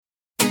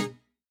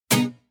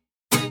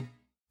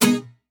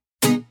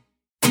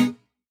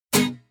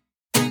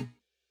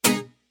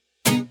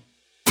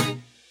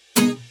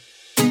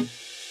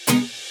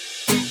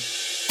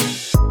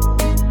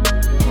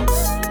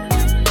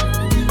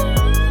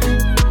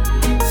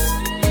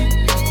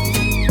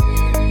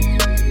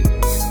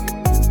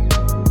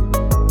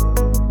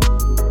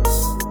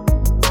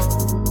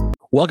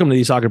Welcome to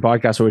the Soccer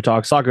Podcast, where we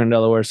talk soccer in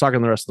Delaware, soccer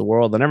in the rest of the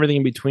world, and everything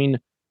in between.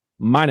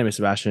 My name is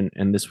Sebastian,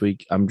 and this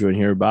week I'm joined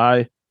here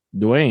by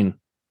Dwayne.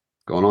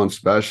 Going on,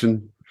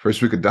 Sebastian. First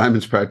week of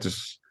Diamonds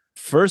practice.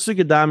 First week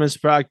of Diamonds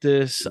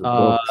practice.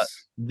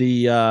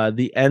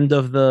 The end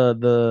of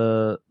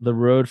the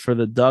road for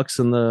the Ducks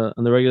in the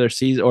regular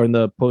season or in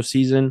the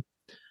postseason.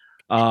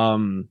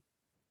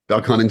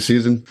 Duck hunting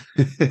season.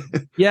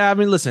 Yeah, I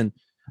mean, listen.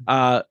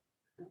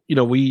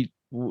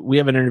 We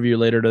have an interview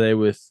later today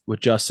with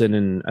Justin,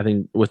 and I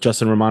think with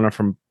Justin Romano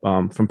from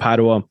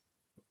Padua,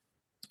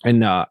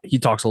 and he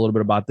talks a little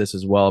bit about this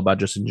as well, about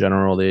just in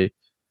general the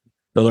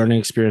learning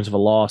experience of a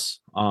loss.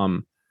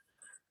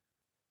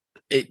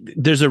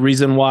 There's a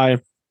reason why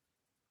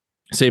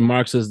St.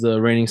 Mark's is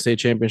the reigning state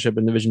championship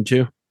in Division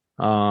II.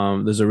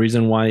 There's a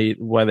reason why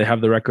they have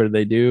the record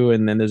they do,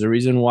 and then there's a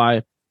reason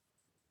why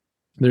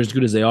they're as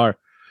good as they are.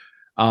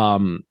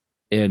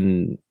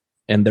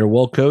 And they're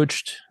well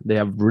coached. They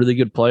have really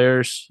good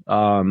players,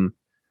 and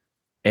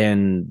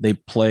they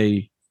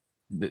play.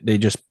 They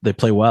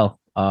play well.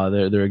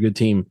 They're a good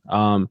team.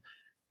 And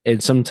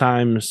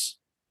sometimes,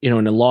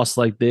 in a loss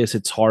like this,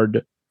 it's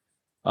hard.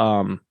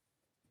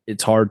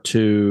 It's hard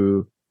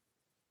to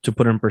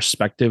put in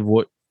perspective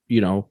what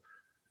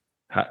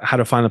how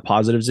to find the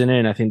positives in it.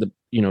 And I think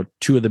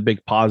two of the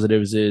big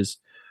positives is,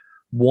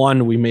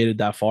 one, we made it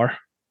that far,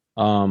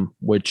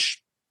 which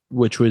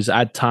was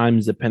at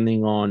times,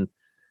 depending on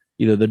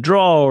either the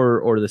draw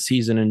or the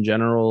season in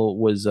general,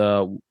 was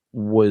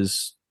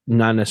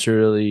not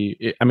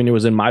necessarily. I mean, it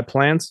was in my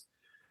plans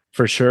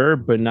for sure,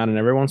 but not in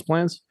everyone's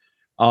plans.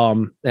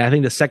 And I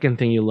think the second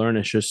thing you learn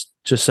is just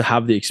to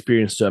have the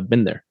experience to have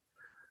been there.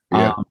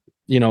 Yeah.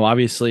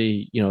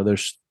 Obviously,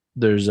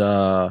 there's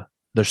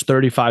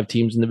 35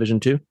 teams in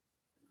Division II.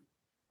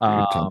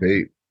 Top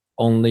 8.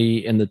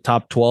 Only in the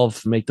top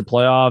 12 make the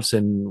playoffs,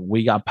 and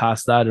we got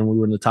past that, and we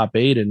were in the top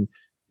 8, and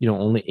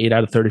only 8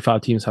 out of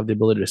 35 teams have the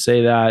ability to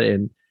say that.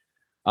 And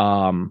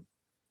I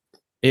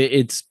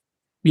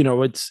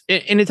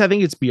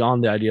think it's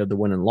beyond the idea of the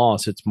win and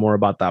loss. It's more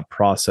about that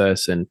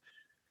process and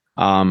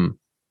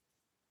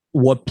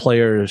what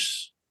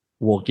players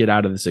will get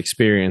out of this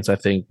experience. I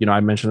think, I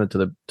mentioned it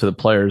to the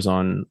players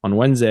on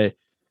Wednesday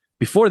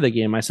before the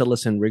game. I said,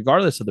 listen,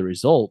 regardless of the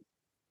result,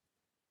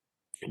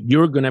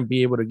 you're going to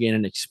be able to gain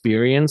an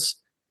experience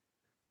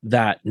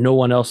that no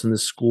one else in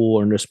this school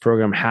or in this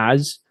program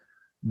has,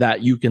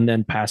 that you can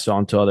then pass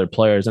on to other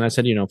players. And I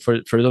said,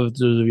 for those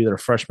of you that are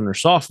freshmen or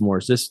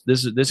sophomores,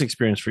 this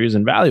experience for you is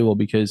invaluable,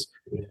 because,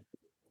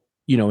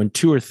 in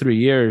 2 or 3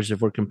 years, if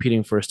we're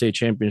competing for a state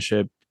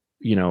championship,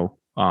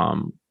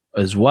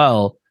 as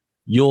well,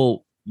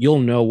 you'll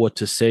know what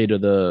to say to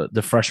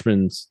the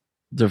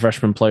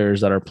freshman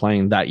players that are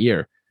playing that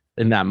year.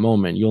 In that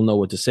moment, you'll know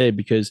what to say,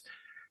 because,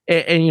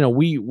 and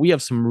we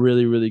have some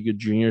really, really good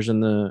juniors in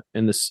the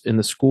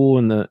school,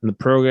 in the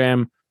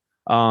program.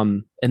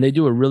 And they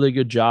do a really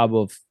good job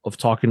of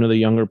talking to the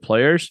younger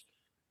players,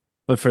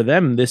 but for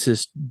them, this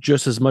is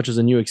just as much as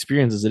a new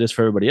experience as it is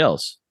for everybody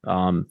else.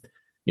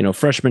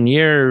 Freshman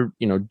year,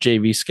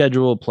 JV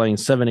schedule, playing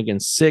 7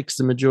 against 6,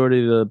 the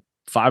majority of the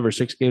 5 or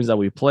 6 games that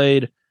we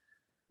played.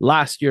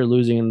 Last year,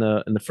 losing in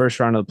the first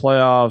round of the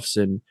playoffs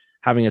and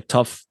having a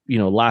tough,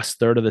 last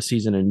third of the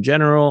season in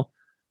general.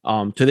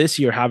 To this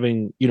year,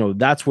 having,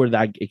 that's where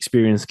that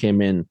experience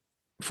came in,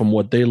 from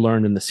what they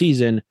learned in the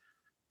season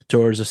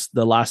towards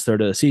the last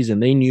third of the season.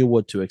 They knew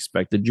what to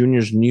expect. The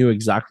juniors knew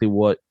exactly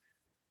what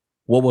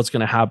was going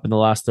to happen the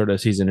last third of the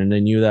season, and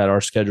they knew that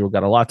our schedule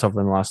got a lot tougher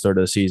in the last third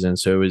of the season.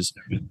 So it was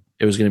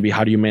going to be,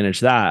 how do you manage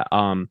that?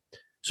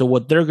 So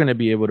what they're going to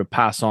be able to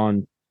pass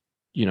on,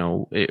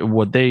 their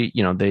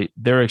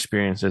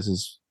experiences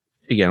is,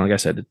 again, like I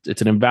said,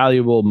 it's an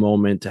invaluable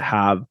moment to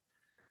have.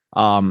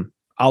 I'll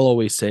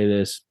always say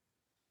this: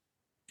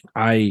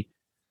 I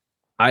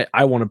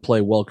want to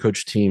play well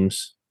coached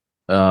teams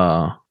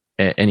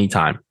at any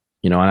time,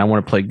 and I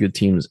want to play good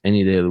teams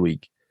any day of the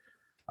week.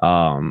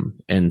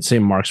 And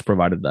St. Mark's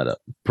provided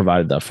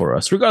that for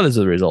us, regardless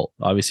of the result.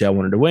 Obviously, I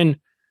wanted to win.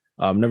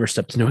 Never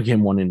stepped into a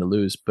game wanting to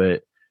lose,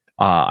 but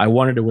I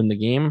wanted to win the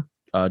game,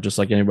 just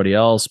like anybody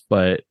else.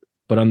 But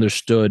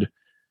understood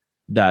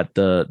that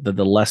the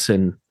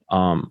lesson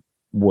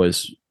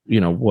was,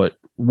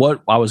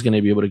 what I was going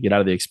to be able to get out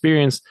of the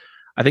experience.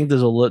 I think there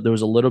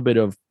was a little bit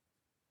of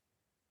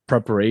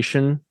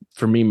preparation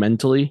for me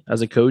mentally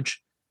as a coach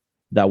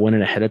that went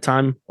in ahead of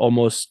time.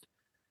 Almost,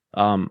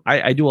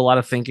 I do a lot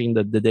of thinking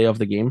the day of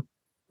the game.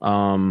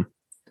 I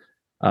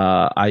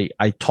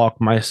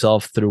talk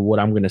myself through what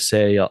I'm going to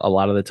say a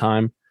lot of the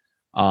time.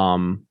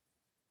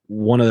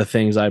 One of the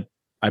things I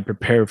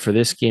prepared for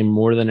this game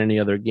more than any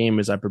other game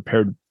is I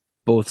prepared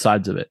both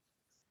sides of it.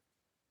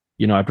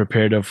 I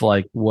prepared of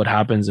like what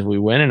happens if we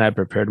win, and I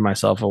prepared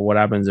myself of what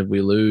happens if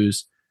we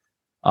lose.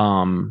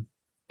 And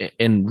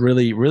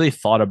really, really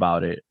thought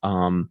about it.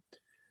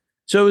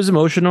 So it was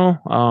emotional.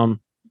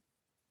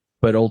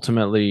 But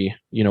ultimately,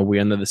 we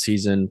ended the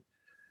season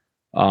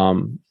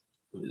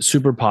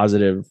super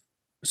positive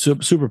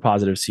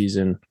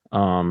season.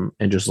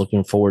 and just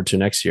looking forward to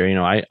next year.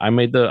 I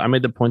made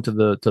the point to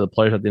the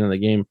players at the end of the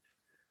game.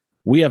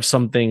 We have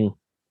something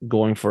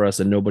going for us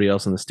that nobody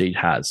else in the state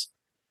has,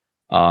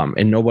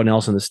 and no one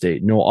else in the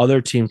state, no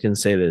other team can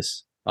say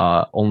this.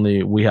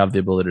 Only we have the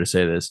ability to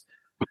say this,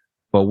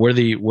 but we're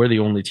the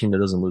only team that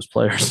doesn't lose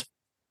players.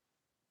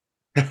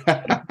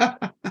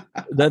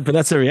 But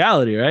that's the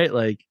reality, right?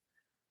 Like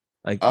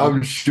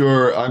I'm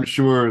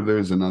sure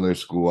there's another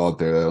school out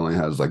there that only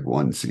has like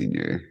one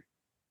senior.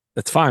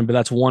 That's fine, but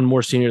that's one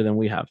more senior than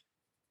we have.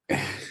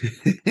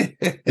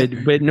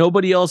 But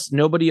nobody else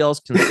can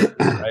say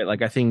that, right?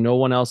 Like I think no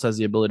one else has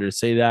the ability to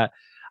say that.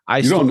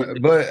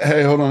 But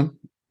hey, hold on.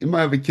 You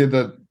might have a kid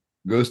that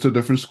goes to a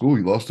different school.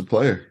 You lost a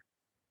player.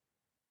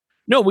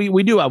 No,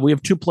 we do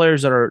have 2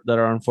 players that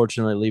are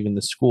unfortunately leaving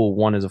the school.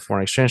 One is a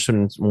foreign exchange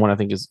student, one I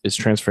think is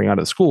transferring out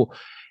of the school,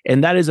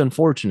 and that is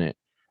unfortunate.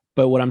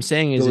 But what I'm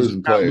saying is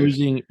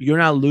you're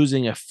not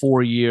losing a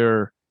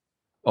 4-year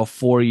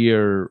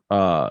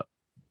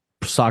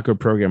soccer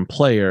program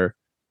player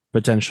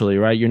potentially,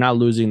 right? You're not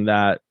losing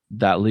that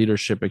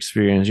leadership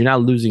experience. You're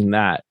not losing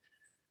that.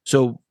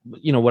 So,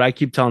 what I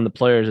keep telling the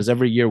players is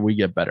every year we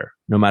get better,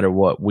 no matter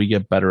what. We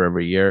get better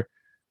every year.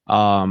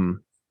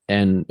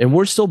 And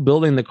we're still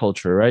building the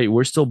culture, right?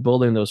 We're still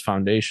building those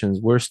foundations.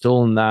 We're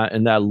still in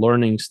that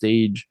learning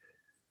stage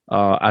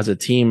as a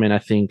team. And I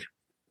think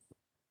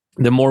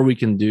the more we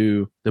can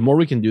do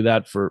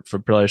that for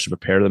players to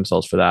prepare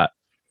themselves for that,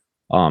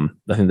 I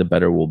think the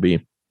better we'll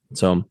be.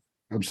 So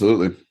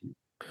absolutely.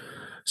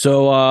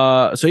 So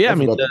yeah,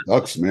 Enough about the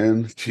Ducks,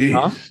 man. Jeez.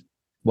 Huh?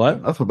 What?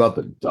 Enough about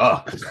the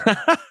Ducks.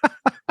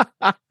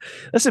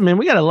 Listen, man,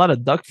 we got a lot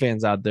of Duck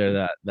fans out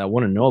there that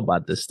want to know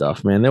about this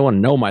stuff, man. They want to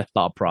know my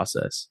thought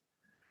process.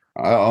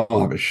 I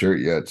don't have a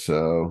shirt yet,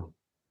 so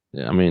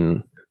yeah. I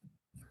mean,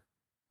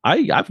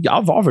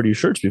 I've offered you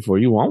shirts before.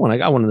 You want one? I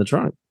got one in the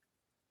trunk.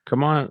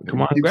 Come on.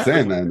 Keep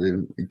saying that,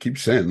 man. You keep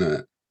saying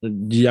that.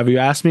 Have you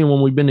asked me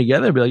when we've been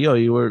together? Be like, yo,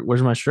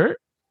 where's my shirt?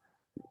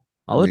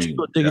 I'll let you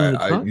go digging in the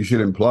trunk. You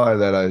should imply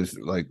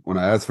that when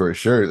I ask for a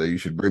shirt, that you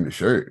should bring the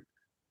shirt.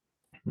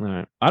 All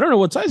right. I don't know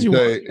what size you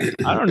want.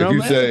 I don't know. If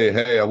you say,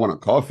 "Hey, I want a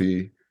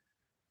coffee,"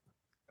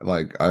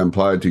 like I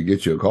implied to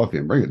get you a coffee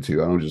and bring it to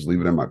you. I don't just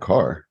leave it in my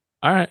car.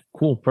 All right,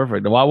 cool,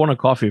 perfect. Well, I want a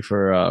coffee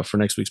for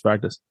next week's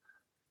practice.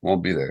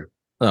 Won't be there.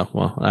 Oh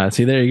well,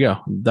 see, there you go.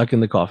 Ducking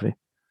the coffee.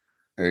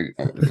 Hey,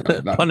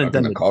 not pun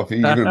intended. The coffee.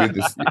 You're gonna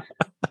be this.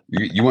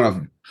 You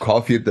want a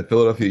coffee at the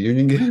Philadelphia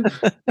Union game?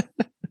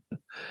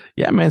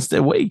 Yeah, man. Stay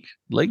awake.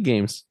 Late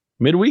games.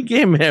 Midweek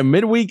game, man.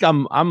 Midweek,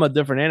 I'm a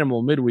different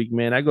animal. Midweek,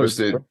 man. I go to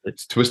sleep.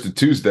 It's Twisted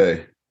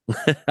Tuesday.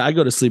 I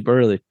go to sleep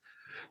early.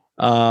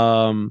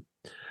 All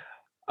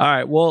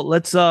right. Well,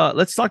 let's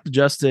talk to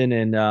Justin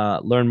and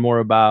learn more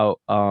about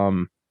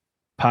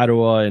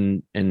Padua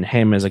and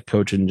him as a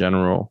coach in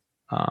general.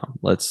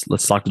 Let's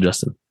talk to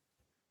Justin.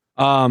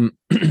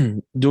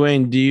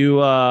 Dwayne, do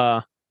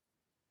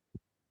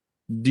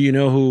you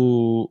know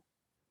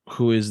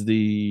who is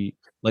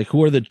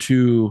who are the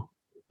 2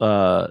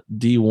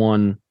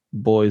 D1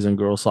 boys and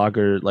girls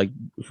soccer, like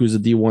who's a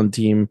D1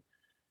 team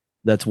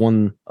that's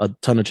won a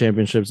ton of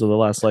championships over the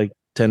last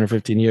 10 or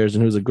 15 years,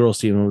 and who's a girls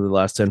team over the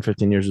last 10,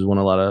 15 years who's won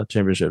a lot of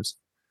championships?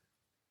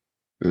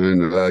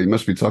 And you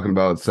must be talking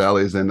about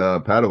Sally's and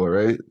Padua,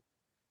 right?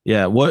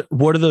 Yeah. What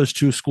do those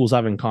 2 schools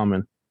have in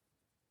common?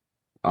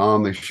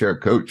 They share a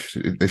coach.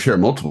 They share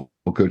multiple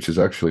coaches,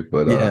 actually,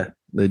 but yeah,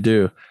 they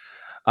do.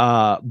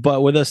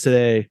 But with us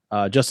today,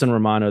 Justin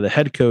Romano, the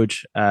head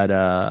coach at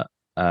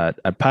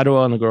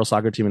Padua on the girls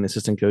soccer team and the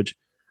assistant coach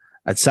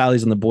at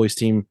Sally's on the boys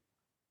team.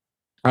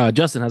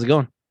 Justin, how's it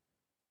going?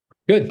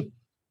 Good.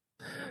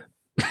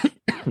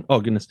 Oh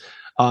goodness,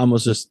 I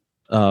almost just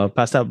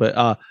passed out.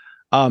 But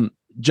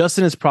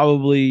Justin is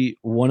probably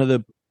one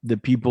of the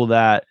people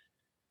that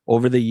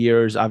over the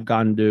years I've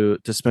gotten to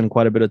spend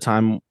quite a bit of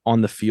time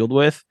on the field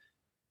with,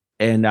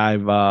 and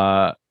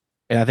I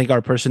think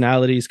our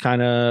personalities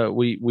kind of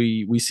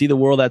we see the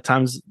world at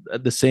times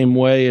the same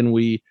way, and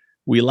we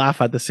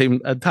laugh at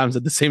times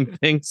at the same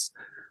things,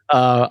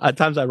 at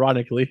times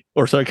ironically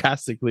or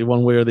sarcastically,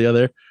 one way or the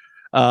other.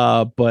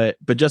 But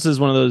Justin is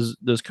one of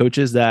those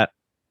coaches that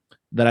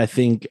I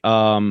think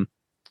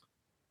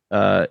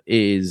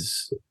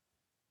is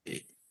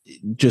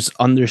just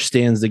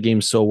understands the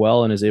game so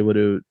well and is able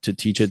to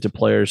teach it to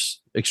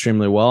players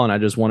extremely well. And I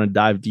just want to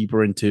dive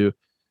deeper into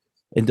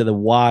the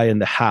why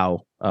and the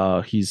how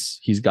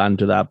he's gotten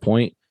to that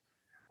point.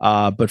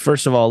 But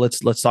first of all,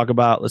 let's talk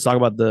about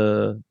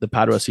the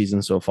Padua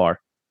season so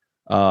far.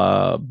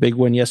 Big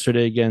win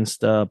yesterday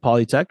against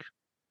Polytech.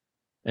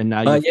 And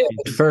now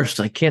first,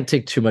 I can't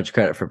take too much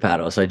credit for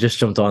Padua. So I just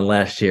jumped on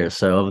last year.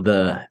 So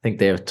I think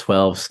they have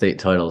 12 state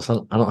titles. I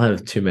don't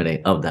have too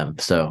many of them.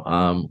 So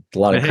a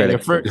lot of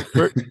credit.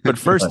 But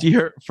first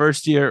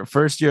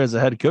year as a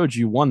head coach,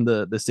 you won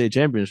the state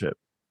championship.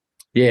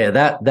 Yeah,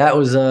 that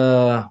was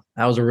a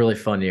really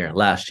fun year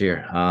last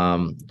year.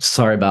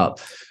 Sorry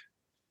about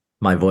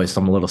my voice.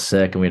 I'm a little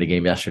sick, and we had a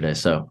game yesterday,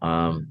 so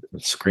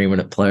screaming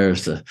at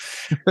players to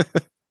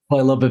Play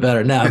a little bit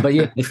better now. But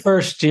yeah, the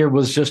first year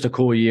was just a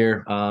cool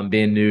year,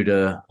 being new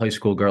to high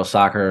school girls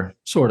soccer,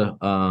 sort of.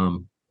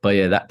 But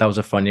yeah, that was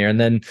a fun year. And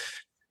then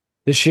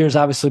this year's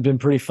obviously been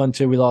pretty fun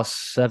too. We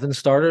lost 7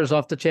 starters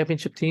off the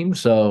championship team.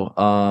 So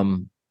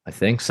I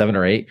think 7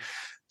 or 8.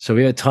 So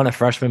we had a ton of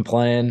freshmen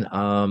playing,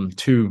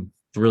 2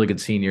 really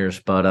good seniors.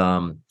 But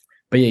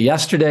yeah,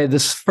 yesterday,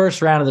 this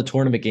first round of the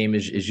tournament game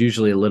is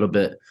usually a little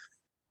bit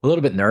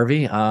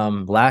nervy.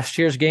 Last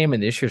year's game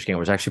and this year's game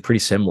was actually pretty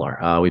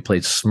similar. We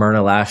played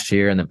Smyrna last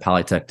year and then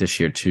Polytech this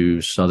year,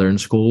 2 Southern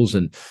schools.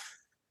 And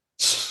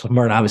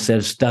Smyrna obviously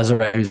has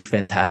Desiree, who's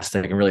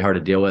fantastic and really hard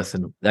to deal with.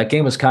 And that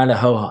game was kind of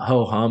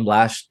ho-hum.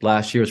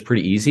 Last year was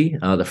pretty easy.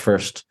 The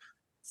first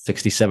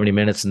 60, 70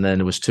 minutes, and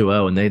then it was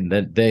 2-0,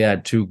 and they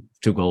had two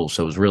goals.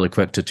 So it was really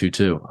quick to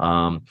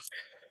 2-2.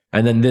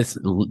 And then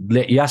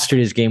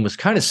yesterday's game was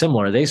kind of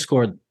similar. They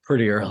scored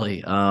pretty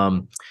early.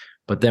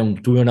 But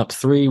then we went up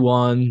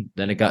 3-1,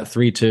 then it got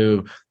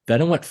 3-2,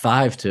 then it went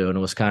 5-2, and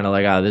it was kind of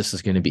like, this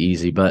is going to be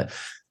easy. But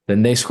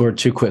then they scored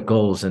 2 quick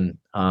goals, and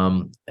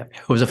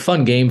it was a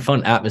fun game,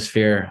 fun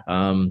atmosphere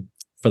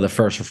for the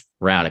first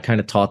round. It kind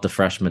of taught the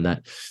freshmen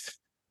that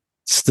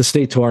it's the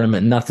state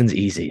tournament, nothing's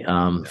easy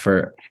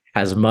for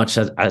as much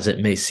as it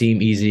may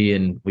seem easy,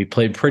 and we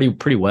played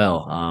pretty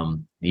well.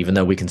 Even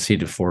though we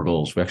conceded 4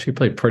 goals, we actually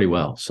played pretty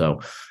well.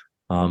 So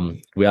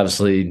we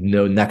obviously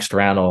know next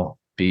round will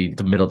be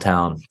the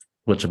Middletown,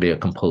 which will be a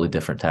completely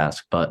different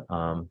task. But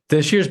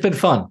this year's been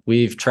fun.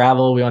 We've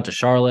traveled. We went to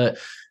Charlotte,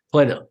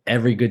 played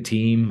every good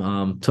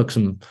team, took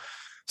some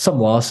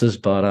losses,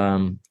 but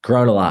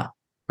grown a lot,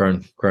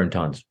 grown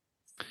tons.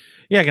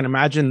 Yeah, I can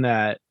imagine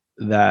that,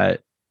 and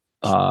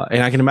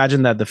I can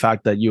imagine that the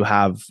fact that you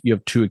have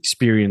 2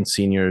 experienced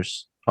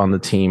seniors on the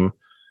team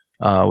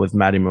with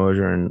Maddie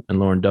Mosier and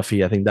Lauren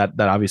Duffy, I think that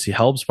obviously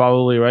helps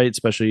probably, right?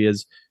 Especially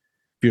as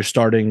you're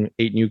starting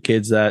 8 new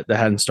kids that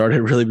hadn't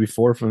started really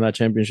before from that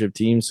championship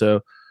team.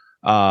 So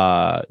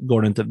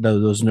going into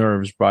those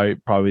nerves,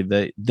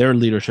 probably their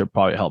leadership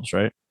probably helps,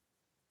 right?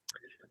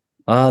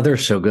 They're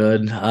so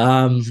good.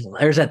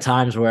 There's at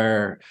times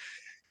where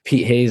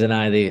Pete Hayes and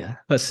I, the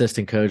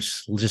assistant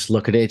coach, just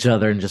look at each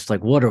other and just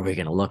like, what are we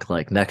going to look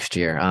like next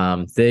year?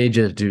 They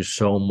just do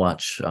so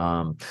much.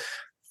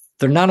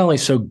 They're not only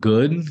so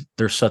good,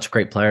 they're such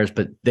great players,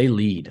 but they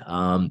lead.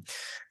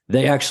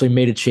 They actually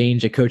made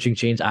a coaching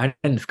change. I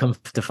didn't come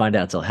to find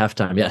out until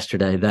halftime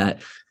yesterday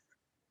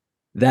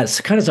that's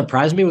kind of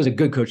surprised me. It was a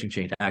good coaching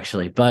change,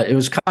 actually, but it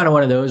was kind of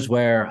one of those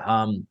where,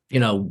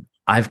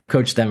 I've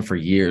coached them for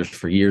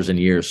years and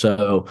years.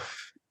 So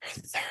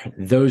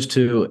those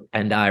 2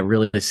 and I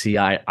really see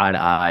eye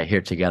to eye here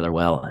together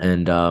well.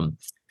 And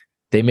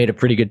they made a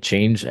pretty good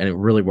change, and it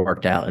really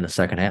worked out in the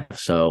second half.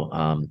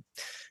 So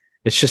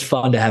it's just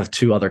fun to have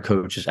 2 other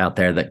coaches out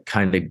there that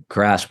kind of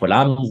grasp what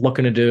I'm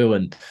looking to do.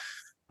 And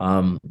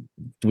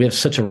we have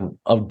such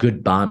a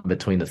good bond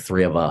between the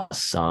 3 of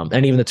us,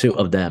 and even the 2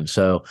 of them.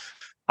 So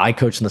I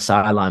coach in the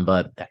sideline,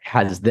 but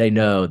as they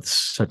know,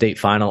 it's a state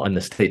final and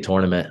the state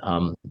tournament.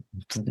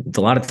 A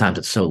lot of times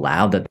it's so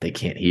loud that they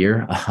can't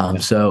hear.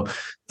 So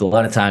a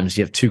lot of times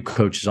you have 2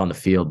 coaches on the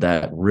field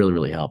that really,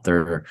 really help.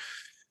 They're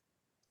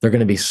going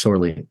to be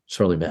sorely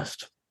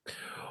missed.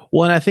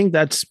 Well, and I think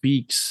that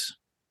speaks.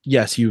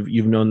 Yes,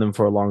 you've known them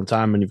for a long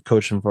time and you've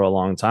coached them for a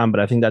long time, but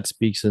I think that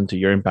speaks into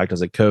your impact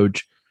as a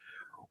coach.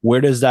 Where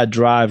does that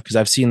drive? Because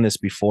I've seen this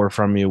before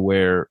from you,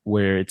 where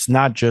it's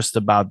not just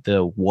about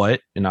the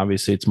what, and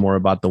obviously it's more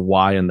about the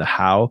why and the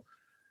how.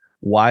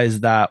 Why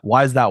is that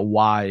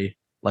why?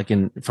 Like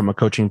from a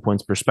coaching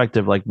points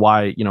perspective, like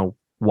why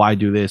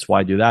do this,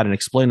 why do that, and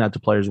explain that to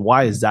players.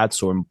 Why is that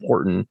so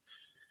important?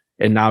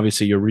 And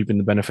obviously you're reaping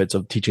the benefits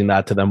of teaching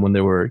that to them when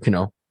they were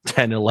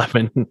 10,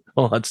 11,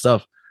 all that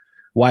stuff.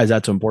 Why is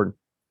that so important?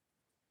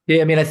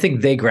 Yeah, I mean, I think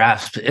they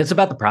grasp it's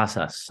about the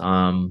process.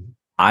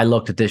 I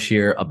looked at this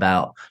year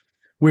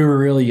we were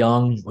really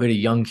young. We had a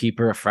young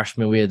keeper, a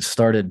freshman. We had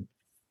started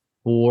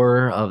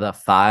 4 of the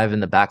 5 in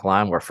the back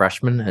line were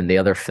freshmen, and the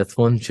other 5th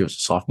one, she was a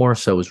sophomore.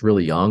 So it was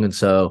really young. And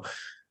so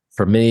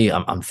for me,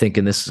 I'm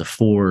thinking this is a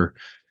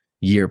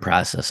 4-year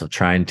process of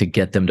trying to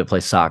get them to play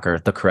soccer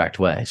the correct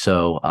way.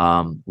 So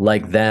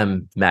like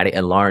them, Maddie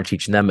and Lauren,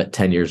 teaching them at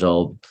 10 years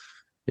old,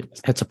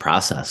 it's a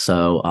process.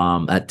 So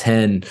at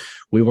 10,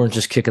 we weren't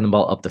just kicking the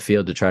ball up the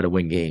field to try to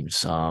win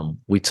games.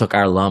 We took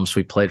our lumps.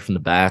 We played from the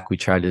back. We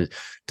tried to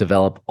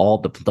develop all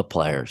the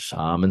players.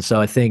 And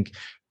so I think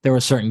there were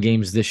certain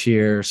games this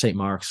year, St.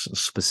 Mark's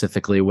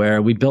specifically,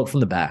 where we built from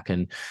the back.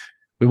 And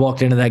we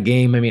walked into that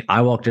game. I mean,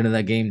 I walked into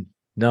that game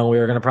knowing we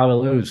were going to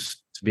probably lose,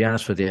 to be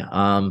honest with you.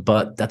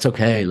 But that's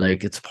okay.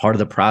 Like, it's part of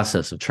the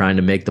process of trying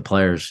to make the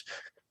players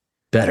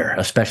better,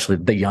 especially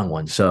the young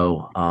ones.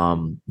 So,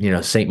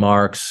 St.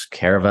 Mark's,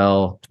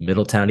 Caravel,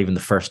 Middletown, even the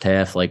first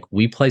half, like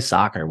we play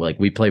soccer, like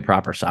we play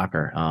proper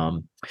soccer.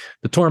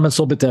 The tournament's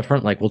a little bit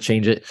different. Like we'll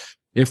change it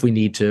if we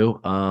need to.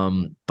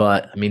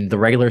 But I mean, the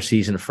regular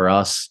season for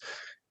us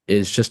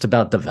is just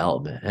about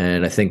development.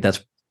 And I think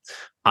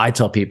I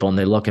tell people and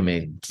they look at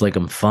me, it's like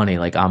I'm funny,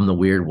 like I'm the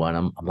weird one.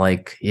 I'm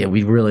like, yeah,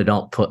 we really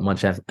don't put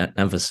much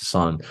emphasis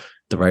on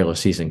the regular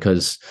season.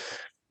 Because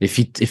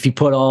if you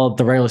put all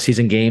the regular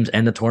season games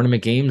and the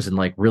tournament games and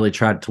like really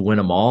tried to win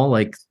them all,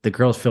 like the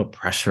girls feel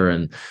pressure,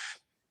 and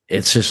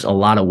it's just a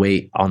lot of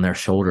weight on their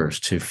shoulders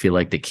to feel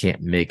like they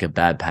can't make a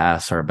bad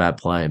pass or a bad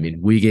play. I mean,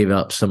 we gave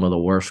up some of the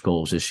worst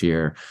goals this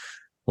year,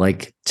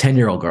 like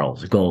 10-year-old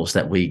goals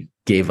that we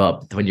gave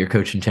up when you're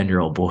coaching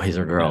 10-year-old boys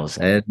or girls.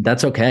 And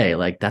that's okay.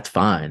 Like, that's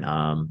fine.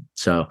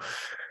 So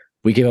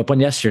we gave up one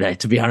yesterday,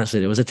 to be honest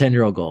with you. It was a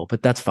 10-year-old goal,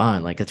 but that's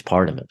fine. Like, it's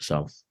part of it.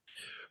 So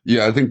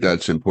yeah, I think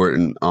that's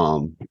important.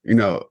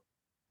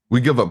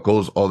 We give up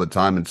goals all the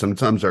time, and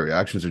sometimes our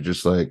reactions are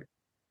just like,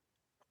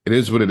 it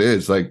is what it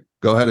is. Like,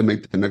 go ahead and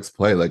make the next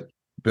play. Like,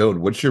 build.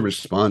 What's your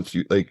response?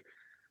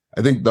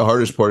 I think the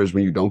hardest part is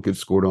when you don't get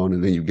scored on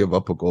and then you give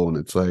up a goal, and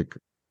it's like,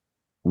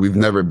 we've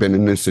never been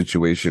in this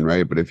situation,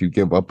 right? But if you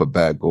give up a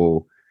bad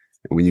goal,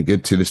 and when you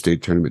get to the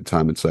state tournament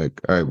time, it's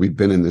like, all right, we've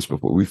been in this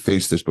before. We've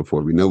faced this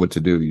before. We know what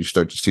to do. You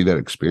start to see that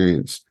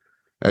experience.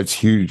 That's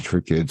huge for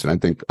kids. And I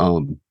think,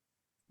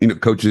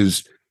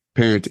 coaches,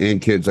 parents,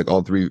 and kids, like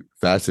all three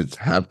facets,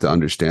 have to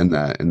understand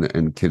that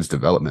in kids'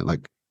 development.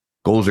 Like,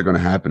 goals are going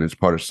to happen. It's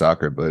part of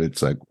soccer, but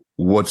it's like,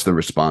 what's the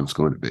response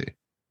going to be?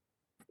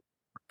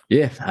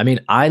 Yeah, I mean,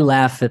 I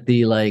laugh at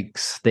the like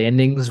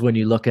standings when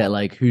you look at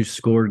like who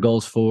scored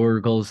goals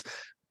for, goals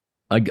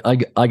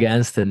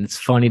against, and it's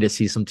funny to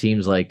see some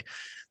teams like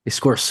they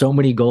score so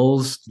many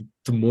goals,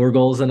 more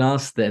goals than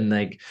us, then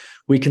like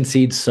we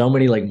concede so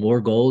many like more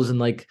goals, and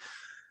like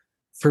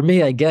for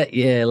me, I get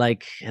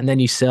like, and then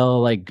you sell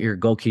like your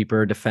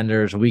goalkeeper,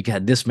 defenders. We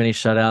had this many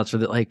shutouts, or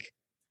that like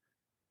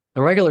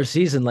the regular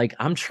season, like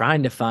I'm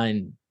trying to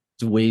find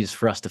ways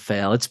for us to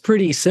fail. It's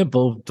pretty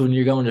simple when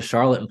you're going to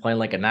Charlotte and playing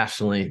like a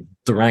nationally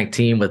ranked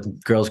team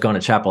with girls going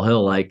to Chapel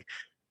Hill. Like,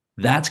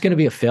 that's going to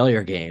be a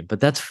failure game, but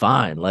that's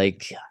fine.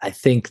 Like, I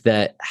think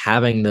that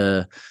having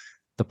the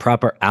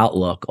proper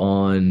outlook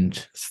on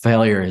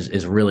failure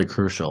is really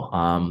crucial.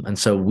 And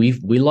so we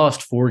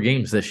lost 4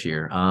 games this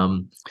year.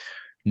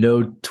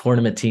 No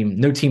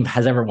team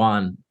has ever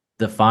won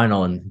the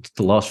final and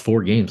lost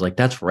 4 games. Like,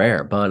 that's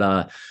rare.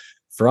 But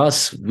for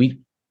us,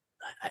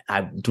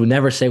 I would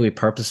never say we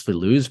purposefully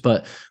lose,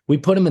 but we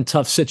put them in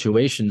tough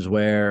situations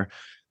where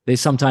they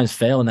sometimes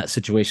fail in that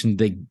situation.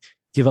 They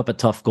give up a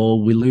tough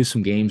goal. We lose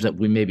some games that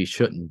we maybe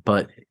shouldn't,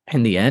 but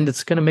in the end,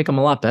 it's going to make them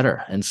a lot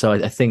better. And so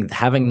I think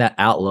having that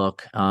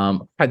outlook, I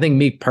think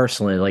me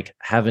personally, like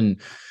having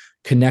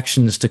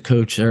connections to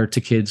coach or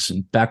to kids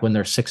back when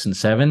they're 6 and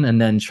 7,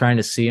 and then trying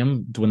to see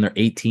them when they're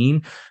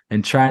 18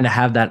 and trying to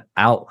have that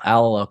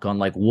outlook on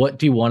like, what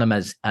do you want them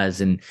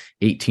as an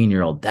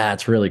 18-year-old?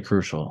 That's really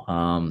crucial.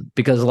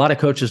 Because a lot of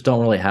coaches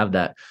don't really have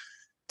that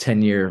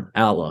 10-year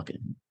outlook.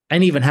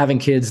 And even having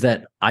kids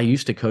that I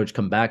used to coach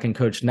come back and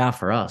coach now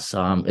for us.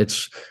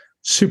 It's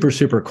super,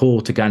 super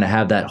cool to kind of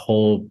have that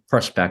whole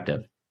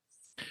perspective.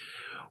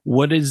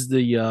 What is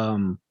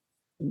the,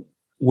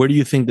 where do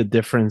you think the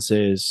difference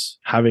is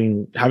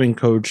having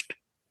coached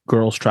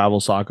girls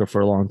travel soccer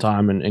for a long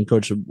time and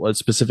coached a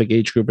specific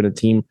age group in a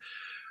team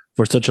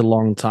for such a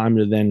long time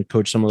to then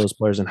coach some of those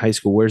players in high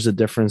school? Where's the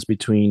difference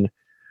between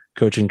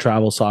coaching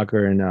travel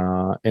soccer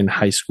and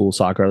high school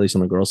soccer, at least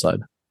on the girls'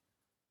 side?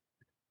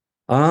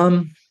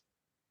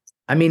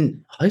 I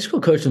mean, high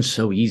school coaching is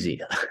so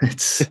easy.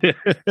 It's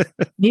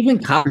even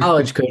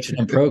college coaching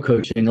and pro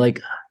coaching.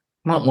 Like,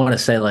 I don't want to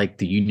say like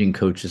the union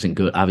coach isn't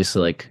good.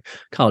 Obviously, like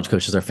college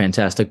coaches are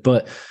fantastic,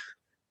 but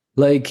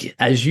like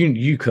as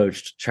you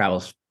coached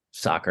travel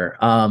soccer,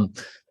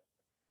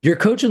 you're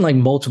coaching like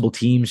multiple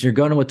teams. You're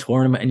going to a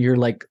tournament and you're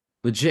like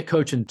legit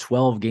coaching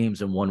 12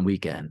 games in one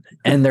weekend,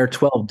 and they're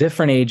 12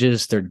 different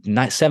ages. They're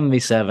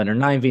 7v7 or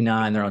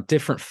 9v9. They're on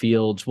different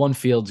fields. One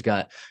field's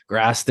got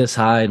grass this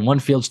high and one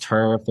field's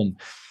turf, and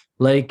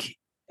like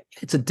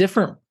it's a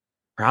different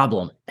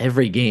problem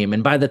every game.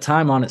 And by the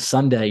time on it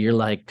Sunday, you're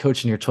like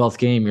coaching your 12th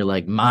game, you're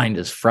like mind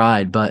is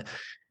fried, but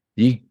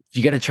you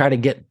got to try to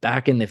get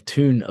back in the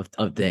tune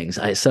of things.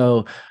 I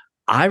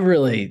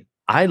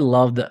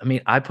love that. I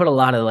mean, I put a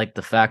lot of like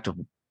the fact of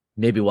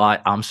maybe why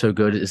I'm so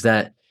good is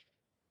that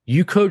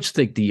you coach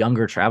the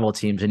younger travel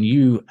teams and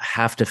you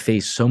have to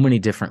face so many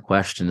different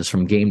questions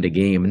from game to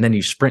game. And then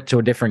you sprint to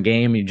a different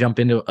game, you jump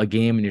into a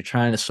game and you're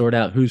trying to sort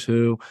out who's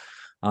who.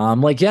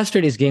 Like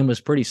yesterday's game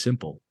was pretty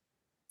simple.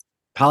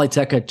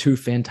 Polytech had 2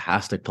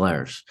 fantastic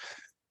players.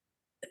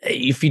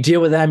 If you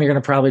deal with them, you're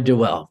going to probably do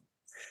well.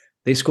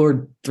 They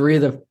scored 3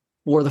 of the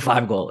 4 of the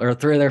 5 goals, or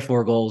 3 of their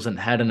 4 goals, and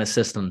had an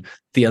assist on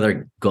the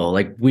other goal.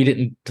 Like, we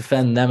didn't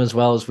defend them as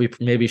well as we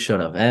maybe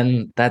should have.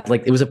 And that,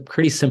 like, it was a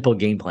pretty simple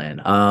game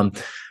plan.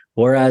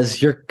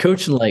 Whereas you're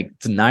coaching like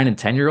the 9 and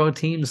 10-year-old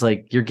teams,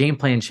 like your game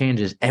plan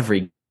changes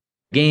every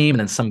game. And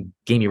then some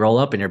game you roll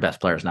up and your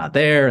best player's not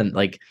there. And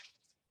like,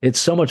 it's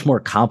so much more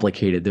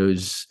complicated,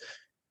 those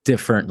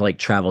different like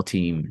travel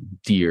team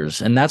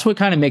years. And that's what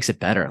kind of makes it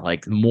better.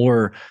 Like, the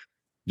more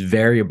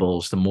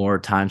variables, the more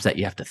times that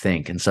you have to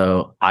think. And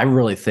so I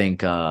really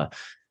think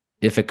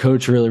if a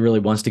coach really, really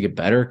wants to get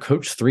better,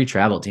 coach 3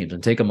 travel teams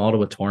and take them all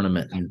to a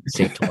tournament and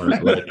state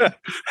tournament. Like,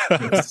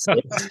 it's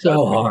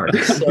so hard.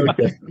 It's so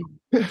difficult.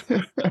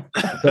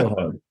 So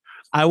hard.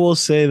 I will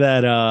say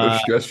that Go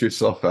stress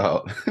yourself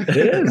out. It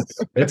is.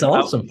 It's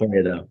awesome for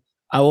you though.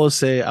 I will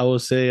say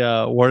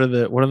one of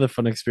the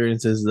fun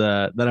experiences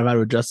that I've had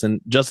with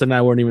Justin. Justin and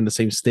I weren't even in the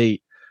same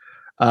state.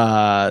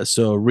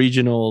 So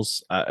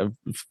regionals, I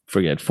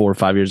forget 4 or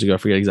 5 years ago, I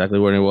forget exactly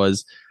when it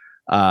was.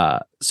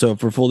 So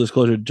for full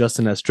disclosure,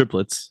 Justin has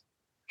triplets.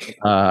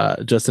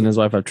 Justin and his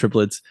wife have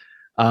triplets.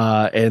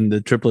 And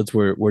the triplets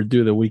were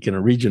due the weekend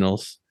of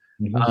regionals.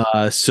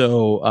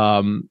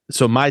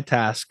 So my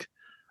task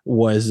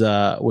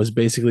was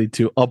basically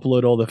to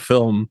upload all the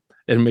film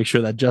and make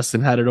sure that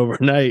Justin had it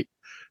overnight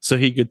so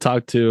he could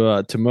talk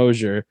to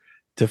Mosier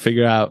to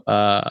figure out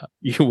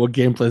what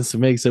game plans to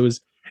make. So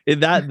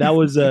that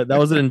was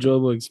an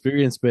enjoyable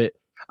experience. But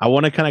I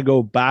want to kind of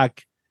go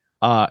back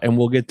and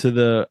we'll get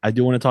to I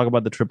do want to talk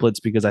about the triplets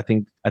because I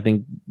think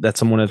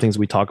that's one of the things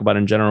we talk about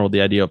in general,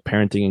 the idea of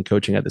parenting and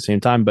coaching at the same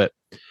time. But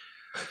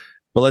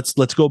let's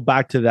go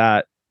back to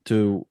that,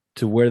 to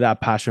where that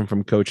passion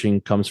from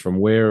coaching comes from.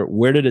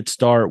 Where did it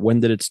start?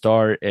 When did it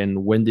start?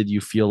 And when did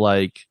you feel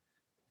like,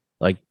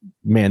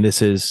 man,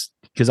 this is,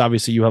 because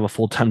obviously you have a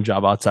full-time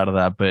job outside of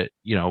that, but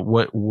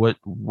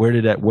where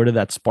did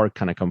that spark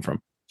kind of come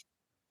from?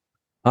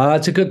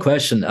 It's a good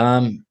question.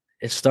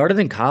 It started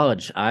in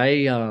college.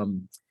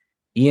 Ian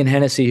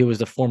Hennessy, who was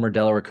the former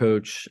Delaware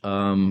coach,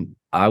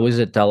 I was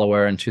at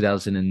Delaware in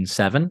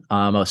 2007.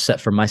 I was set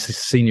for my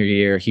senior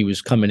year. He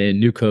was coming in,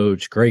 new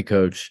coach, great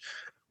coach.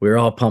 We were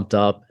all pumped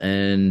up,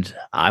 and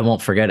I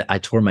won't forget it. I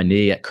tore my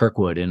knee at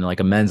Kirkwood in like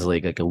a men's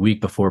league, like a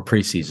week before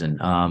preseason.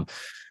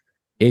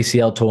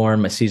 ACL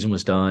torn, my season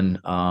was done.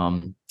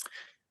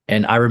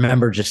 And I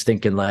remember just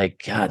thinking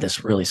like, God,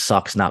 this really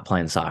sucks not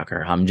playing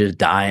soccer. I'm just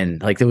dying.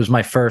 Like it was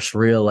my first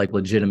real, like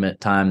legitimate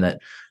time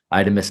that I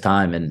had to miss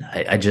time. And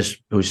it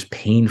was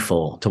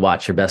painful to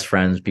watch your best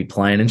friends be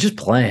playing and just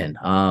playing.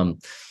 It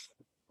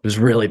was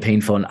really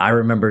painful. And I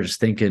remember just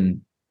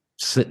thinking,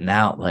 sitting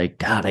out like,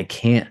 God, I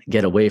can't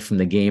get away from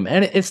the game.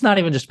 And it's not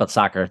even just about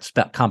soccer. It's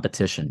about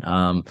competition.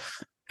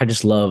 I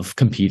just love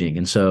competing.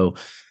 And so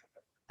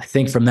I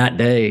think from that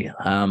day,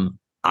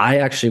 I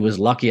actually was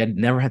lucky. I'd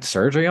never had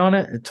surgery on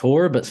it. It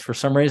tore, but for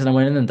some reason I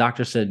went in and the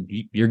doctor said,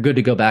 you're good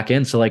to go back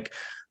in. So like,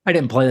 I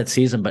didn't play that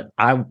season, but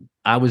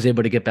I was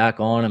able to get back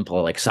on and play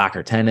like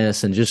soccer,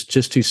 tennis, and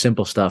just two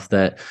simple stuff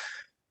that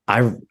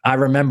I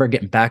remember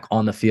getting back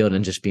on the field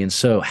and just being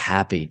so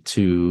happy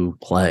to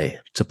play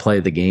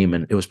the game.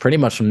 And it was pretty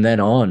much from then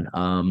on.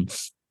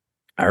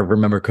 I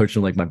remember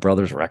coaching like my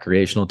brother's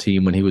recreational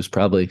team when he was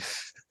probably,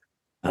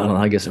 I don't know,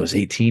 I guess it was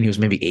 18. He was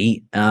maybe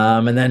 8.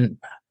 And then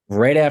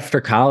right after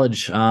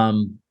college,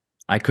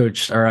 I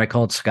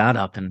called Scott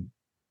up and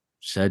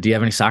said, do you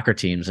have any soccer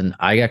teams? And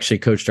I actually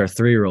coached our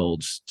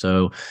 3-year-olds.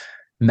 So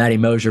Maddie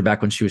Mosier,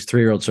 back when she was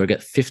 3-year-old. So I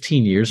got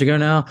 15 years ago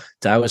now,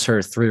 I was her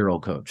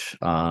 3-year-old coach.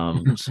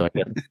 So I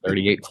got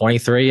 38,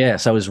 23. Yeah.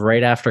 So I was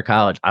right after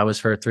college. I was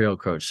her 3-year-old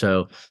coach.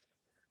 So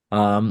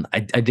I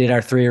did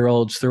our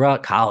 3-year-olds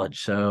throughout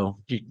college. So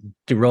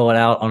to roll it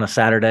out on a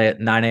Saturday at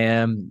 9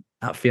 a.m.,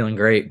 not feeling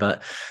great,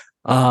 but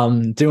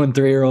doing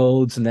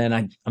 3-year-olds. And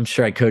then I'm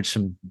sure I coached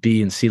some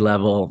B and C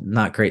level,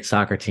 not great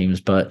soccer teams,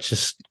 but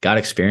just got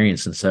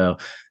experience. And so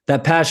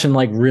that passion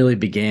like really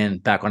began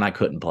back when I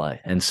couldn't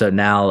play. And so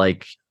now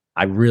like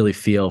I really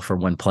feel for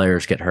when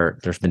players get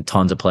hurt. There's been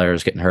tons of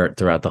players getting hurt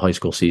throughout the high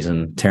school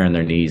season, tearing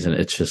their knees. And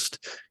it's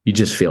just, you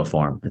just feel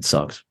for them. It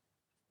sucks.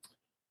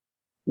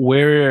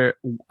 Where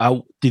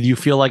did you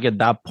feel like at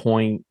that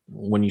point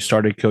when you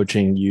started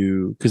coaching,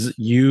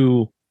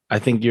 I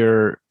think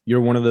you're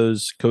one of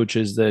those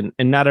coaches that,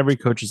 and not every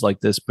coach is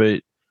like this,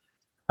 but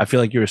I feel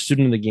like you're a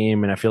student of the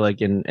game. And I feel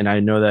like, and I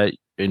know that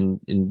in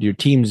your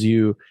teams,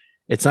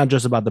 it's not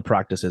just about the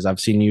practices. I've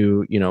seen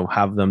you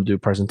have them do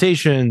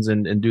presentations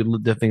and do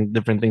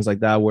different things like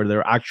that, where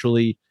they're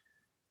actually,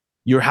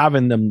 you're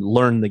having them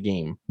learn the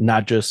game.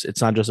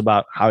 It's not just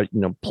about how,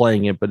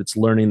 playing it, but it's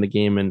learning the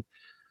game. And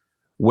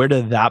where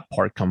did that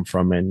part come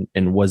from?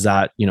 And was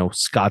that,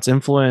 Scott's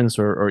influence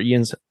or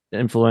Ian's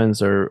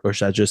influence, or is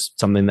that just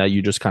something that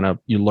you just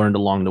you learned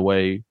along the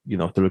way,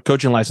 through a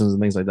coaching license and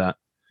things like that?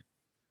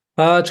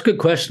 It's a good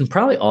question.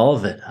 Probably all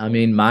of it. I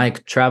mean, my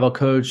travel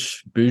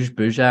coach,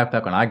 Bujak,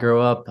 back when I grew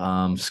up,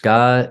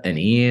 Scott and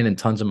Ian and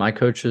tons of my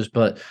coaches,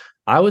 but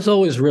I was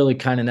always really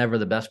kind of never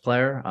the best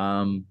player.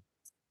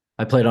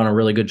 I played on a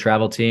really good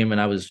travel team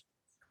and I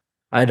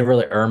had to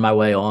really earn my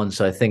way on.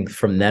 So I think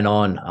from then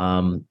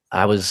on,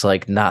 I was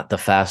like not the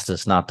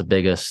fastest, not the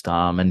biggest,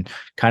 and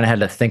kind of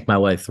had to think my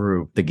way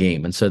through the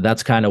game. And so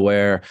that's kind of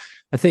where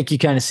I think you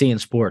kind of see in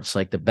sports,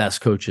 like the best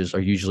coaches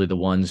are usually the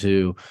ones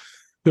who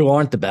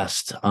aren't the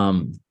best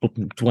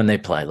when they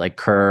play, like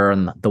Kerr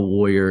and the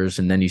Warriors.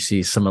 And then you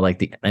see some of like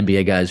the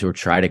NBA guys who are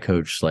trying to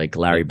coach, like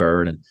Larry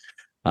Bird,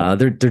 and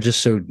they're just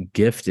so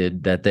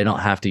gifted that they don't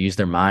have to use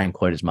their mind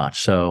quite as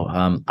much. So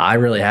I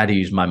really had to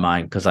use my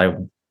mind because I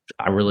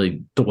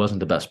really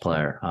wasn't the best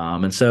player.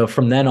 And so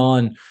from then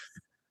on,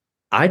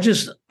 I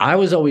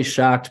was always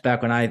shocked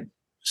back when I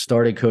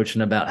started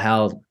coaching about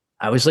how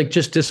I was like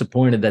just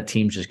disappointed that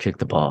teams just kicked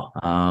the ball.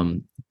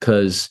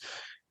 Because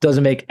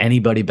doesn't make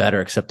anybody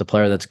better except the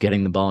player that's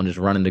getting the ball and just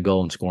running to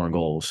goal and scoring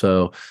goals.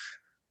 So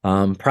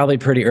probably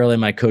pretty early in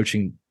my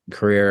coaching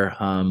career,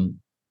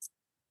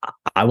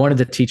 I wanted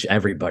to teach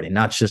everybody,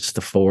 not just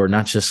the forward,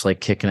 not just like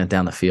kicking it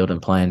down the field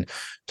and playing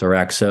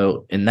direct.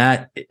 So in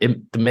that, it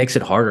makes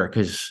it harder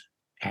because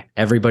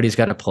everybody's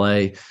got to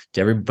play,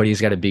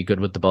 everybody's got to be good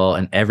with the ball,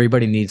 and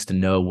everybody needs to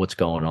know what's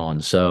going on.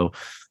 So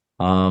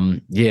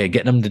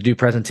getting them to do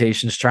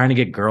presentations, trying to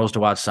get girls to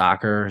watch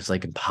soccer is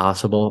like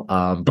impossible.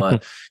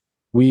 But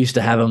we used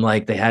to have them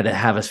like they had to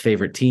have a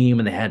favorite team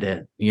and they had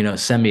to,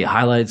 send me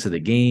highlights of the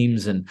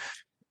games and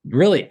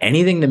really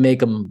anything to make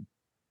them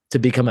to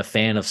become a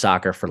fan of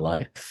soccer for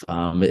life.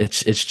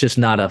 It's just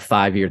not a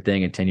 5-year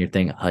thing, a 10-year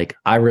thing. Like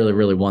I really,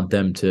 really want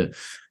them to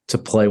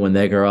play when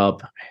they grow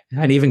up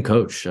and even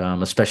coach,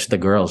 especially the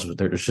girls.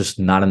 There's just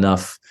not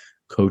enough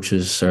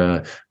coaches,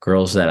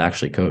 girls that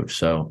actually coach.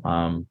 So,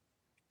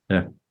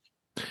 yeah.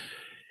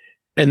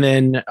 And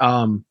then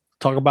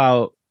talk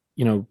about,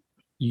 you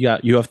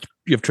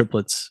have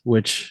triplets,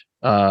 which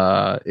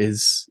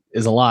is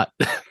a lot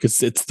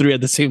because it's 3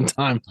 at the same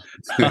time,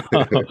 at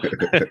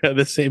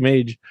the same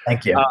age.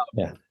 Thank you.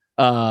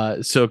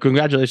 So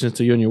congratulations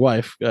to you and your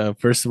wife,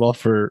 first of all,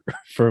 for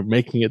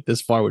making it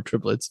this far with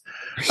triplets,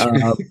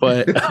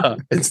 but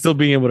and still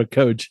being able to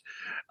coach.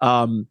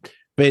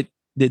 But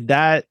did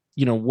that,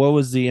 what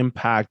was the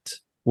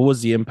impact? What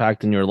was the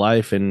impact in your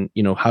life, and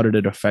how did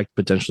it affect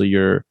potentially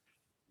your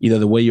either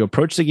the way you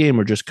approach the game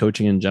or just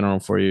coaching in general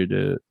for you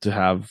to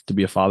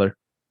be a father?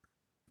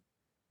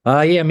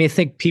 I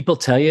think people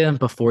tell you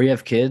before you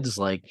have kids,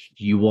 like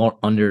you won't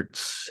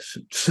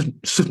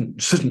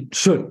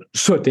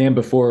damn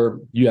before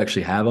you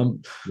actually have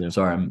them. Yeah.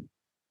 Sorry,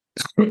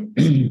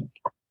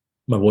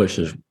 my voice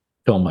is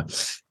killing my.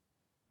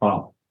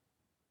 Oh,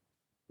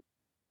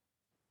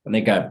 I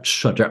think I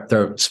shut up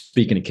there.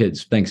 Speaking of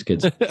kids, thanks,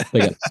 kids.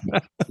 Kids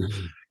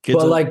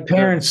but like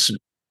parents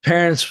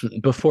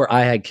before I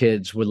had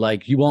kids would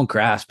like you won't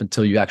grasp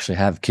until you actually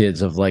have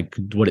kids of like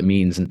what it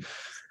means. And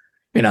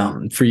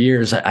for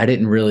years I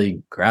didn't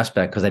really grasp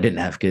that because I didn't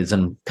have kids.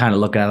 And kind of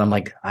looking at them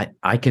like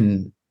I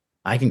can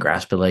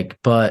grasp it, like,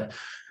 but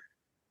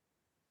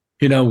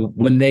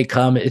when they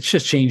come, it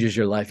just changes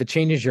your life. It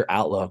changes your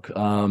outlook.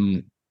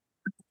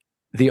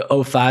 The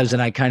 05s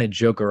and I kind of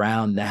joke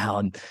around now,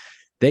 and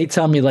they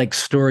tell me like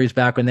stories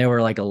back when they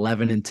were like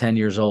 11 and 10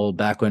 years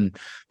old,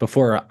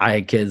 before I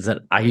had kids,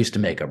 that I used to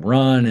make them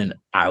run and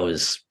I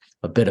was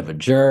a bit of a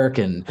jerk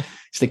and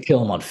used to kill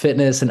them on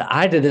fitness. And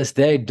I, to this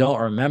day, don't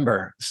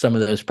remember some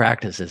of those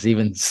practices.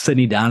 Even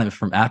Sydney Donovan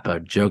from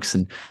APA jokes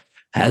and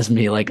has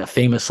me like a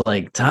famous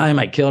like time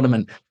I killed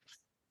him.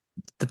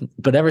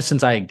 But ever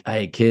since I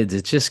had kids,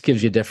 it just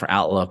gives you a different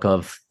outlook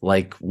of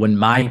like when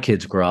my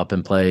kids grow up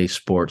and play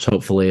sports,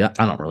 hopefully, I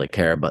don't really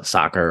care about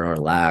soccer or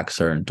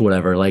lax or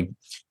whatever. Like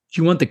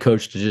you want the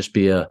coach to just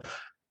be a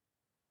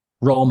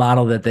role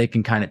model that they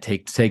can kind of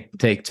take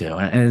to.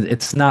 And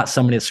it's not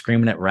somebody that's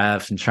screaming at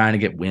refs and trying to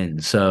get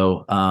wins.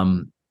 So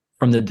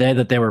from the day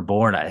that they were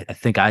born, I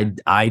think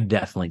I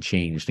definitely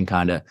changed and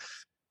kind of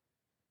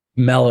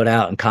mellowed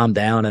out and calmed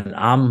down.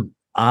 And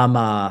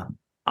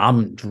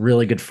I'm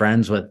really good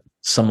friends with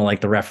some of like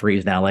the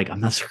referees now. Like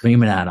I'm not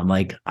screaming at them.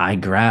 Like I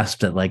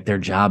grasped that like their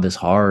job is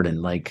hard.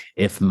 And like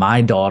if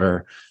my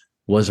daughter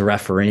was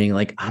refereeing,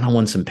 like I don't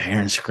want some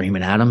parents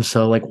screaming at them.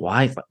 So like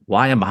why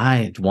am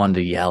I one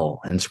to yell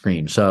and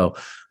scream? So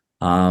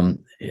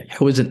it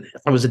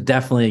was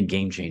definitely a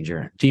game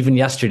changer. Even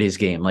yesterday's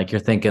game, like you're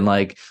thinking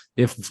like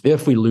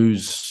if we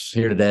lose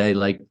here today,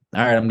 like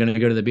all right, I'm gonna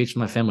go to the beach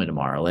with my family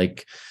tomorrow.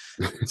 Like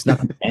it's not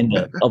the end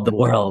of the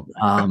world.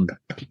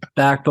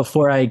 Back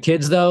before I had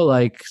kids though,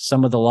 like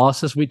some of the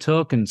losses we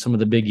took and some of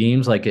the big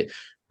games, like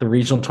the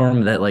regional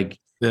tournament that like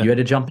you had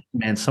to jump in,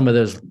 man. Some of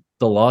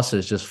the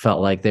losses just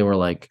felt like they were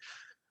like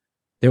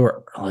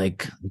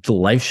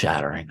life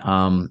shattering.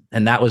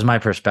 And that was my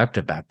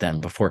perspective back then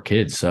before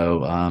kids.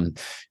 So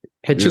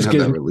it just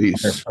gives me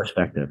release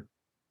perspective.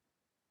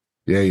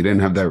 Yeah, you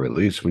didn't have that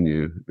release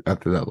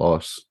after that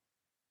loss.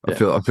 I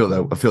feel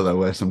that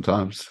way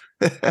sometimes.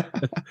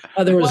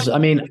 There was,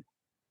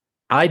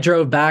 I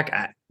drove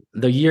back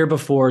the year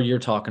before you're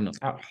talking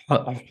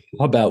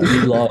about.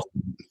 We lost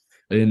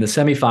in the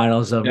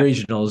semifinals of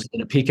regionals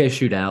in a PK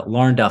shootout.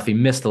 Lauren Duffy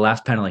missed the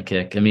last penalty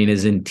kick.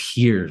 Is in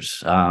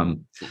tears.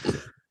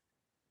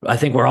 I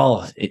think we're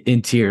all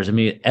in tears.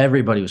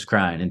 Everybody was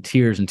crying in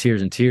tears and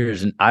tears and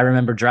tears. And I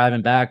remember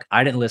driving back.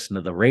 I didn't listen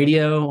to the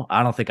radio.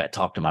 I don't think I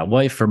talked to my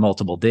wife for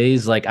multiple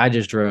days. Like I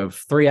just drove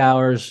 3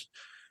 hours,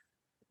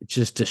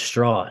 just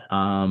distraught.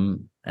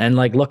 And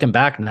like looking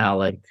back now,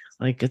 like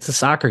it's a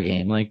soccer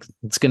game. Like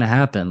it's going to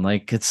happen.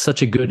 Like it's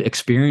such a good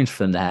experience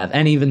for them to have.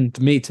 And even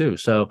me too.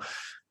 So,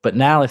 but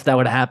now if that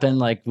would happen,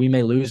 like we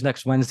may lose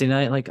next Wednesday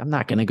night. Like I'm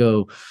not going to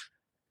go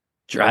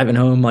driving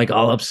home, like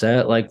all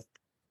upset. Like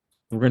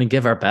we're going to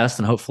give our best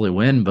and hopefully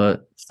win,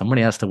 but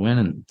somebody has to win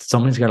and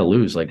somebody's got to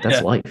lose. Like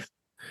that's life.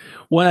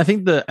 Well, I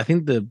think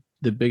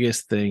the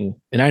biggest thing,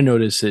 and I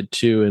notice it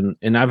too,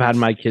 and I've had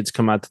my kids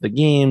come out to the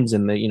games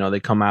and they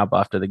come out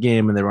after the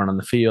game and they run on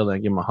the field and I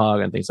give them a hug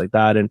and things like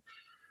that. And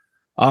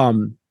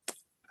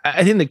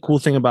I think the cool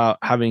thing about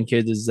having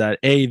kids is that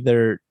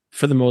they're,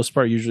 for the most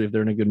part, usually if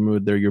they're in a good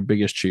mood, they're your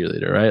biggest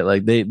cheerleader, right?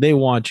 Like they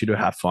want you to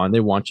have fun. They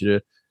want you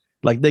to,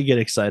 like, they get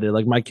excited.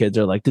 Like my kids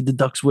are like, did the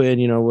Ducks win?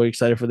 We're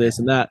excited for this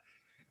and that.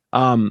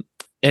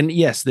 And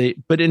yes, and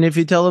if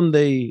you tell them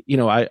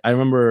I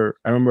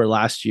remember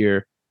last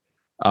year,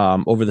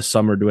 over the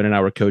summer, Dwayne and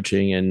I were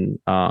coaching, and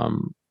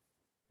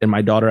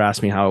my daughter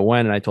asked me how it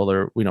went, and I told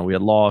her, we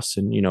had lost,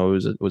 and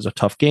it was a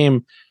tough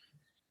game.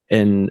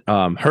 And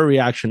her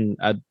reaction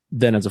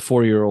then as a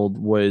 4-year-old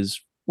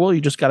was, well,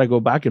 you just got to go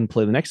back and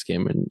play the next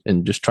game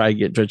and just try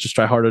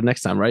harder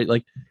next time, right?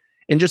 Like,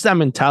 and just that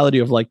mentality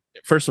of, like,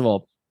 first of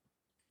all,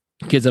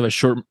 kids have a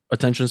short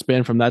attention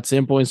span from that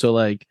standpoint. So,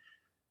 like,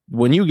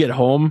 when you get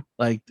home,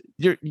 like,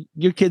 your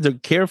kids will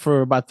care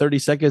for about 30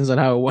 seconds on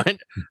how it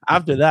went.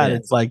 After that,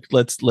 it's like,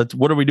 let's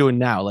what are we doing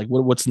now? Like,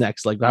 what's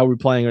next? Like, how are we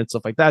playing and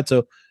stuff like that?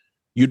 So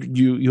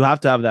you have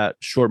to have that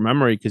short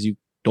memory, because you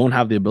don't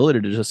have the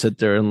ability to just sit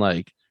there and,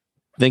 like,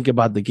 think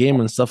about the game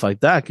and stuff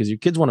like that, because your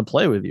kids want to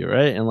play with you,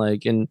 right? And,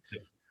 like, and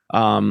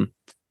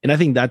I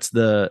think I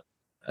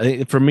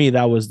think for me,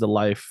 that was the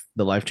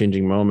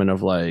life-changing moment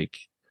of, like,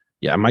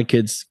 yeah, my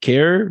kids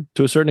care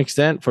to a certain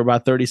extent for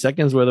about 30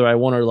 seconds whether I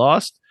won or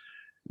lost.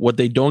 What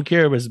they don't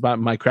care is about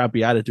my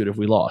crappy attitude if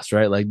we lost,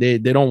 right? Like, they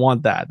don't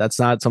want that. That's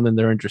not something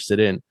they're interested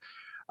in.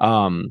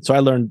 So I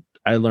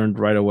learned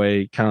right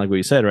away, kind of like what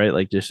you said, right?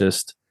 Like,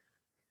 just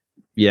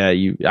yeah,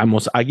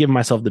 I give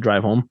myself the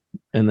drive home,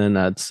 and then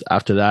that's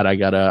after that I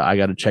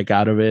gotta check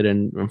out of it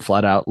and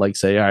flat out, like,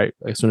 say, all right,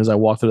 as soon as I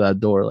walk through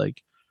that door,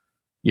 like,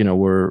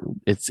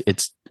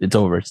 it's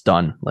over, it's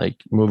done, like,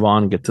 move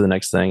on, get to the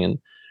next thing.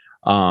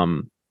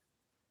 And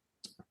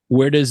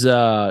where does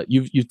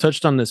you've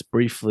touched on this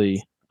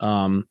briefly,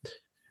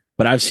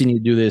 but I've seen you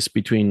do this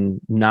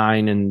between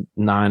 9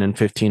 and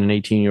 15 and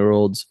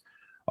 18-year-olds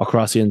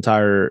across the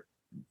entire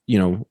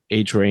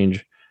age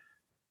range.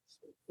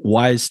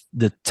 Why is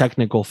the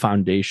technical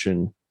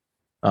foundation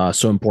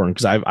so important?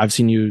 Because I've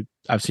seen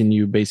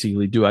you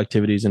basically do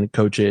activities and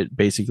coach it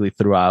basically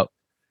throughout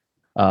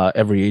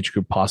every age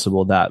group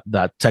possible.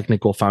 That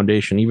technical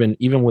foundation,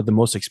 even with the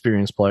most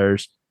experienced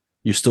players,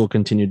 you still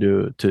continue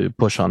to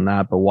push on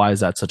that. But why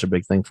is that such a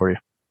big thing for you?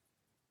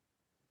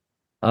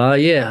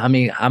 Yeah, I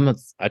mean, I'm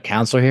a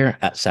counselor here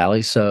at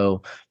Sally,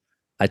 so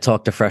I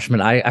talked to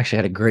freshmen. I actually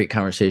had a great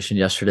conversation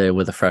yesterday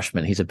with a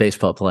freshman. He's a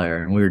baseball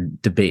player, and we were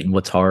debating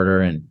what's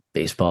harder in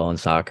baseball and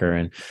soccer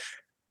and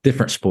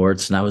different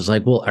sports. And I was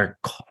like, well,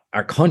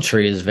 our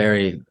country is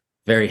very,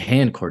 very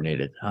hand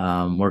coordinated.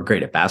 We're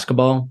great at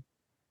basketball,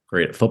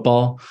 great at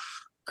football,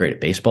 great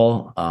at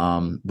baseball.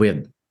 We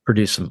have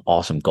produced some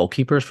awesome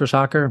goalkeepers for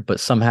soccer, but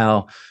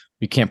somehow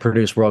we can't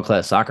produce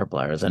world-class soccer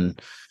players. And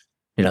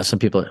some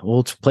people,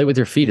 well, to play with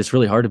your feet, it's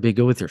really hard to be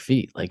good with your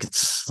feet. Like,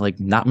 it's like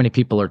not many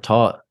people are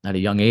taught at a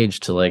young age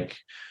to, like,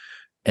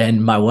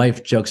 and my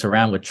wife jokes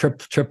around with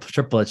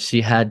triplets.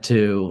 She had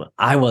to,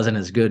 I wasn't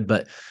as good,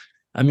 but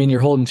I mean, you're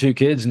holding 2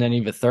 kids and then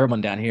you have a third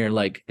one down here.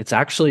 Like, it's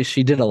actually,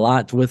 she did a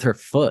lot with her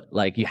foot.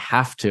 Like, you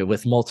have to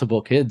with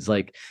multiple kids,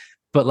 like,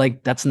 but,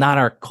 like, that's not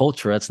our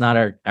culture. That's not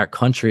our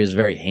country is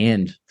very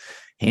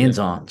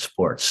hands-on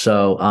sports.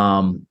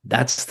 So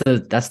that's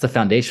the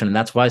foundation. And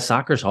that's why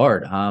soccer's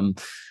hard.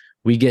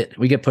 We get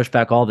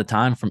pushback all the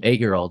time from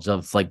 8-year-olds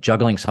of, like,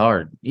 juggling's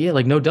hard. Yeah,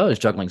 like, no duh, is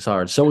juggling's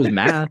hard. So is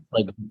math.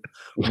 Like,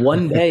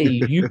 one day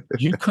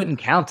you couldn't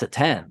count to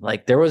 10.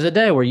 Like, there was a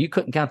day where you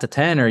couldn't count to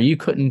 10 or you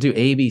couldn't do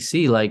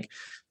ABC. Like,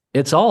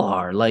 it's all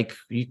hard. Like,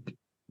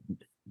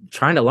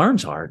 trying to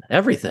learn's hard.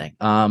 Everything.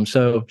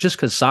 So just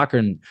because soccer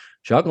and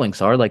juggling's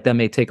hard, like, that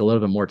may take a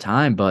little bit more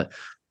time, but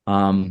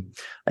I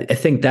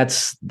think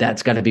that's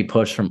got to be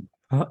pushed from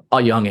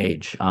a young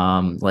age.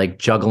 Like,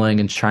 juggling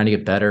and trying to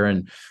get better.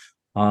 And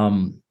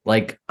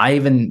like, I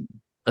even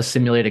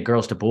assimilated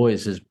girls to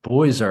boys, is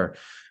boys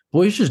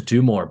just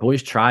do more.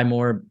 Boys try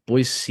more.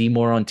 Boys see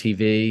more on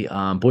TV.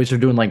 Boys are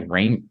doing, like,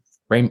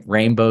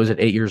 rainbows at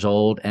 8 years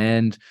old.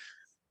 And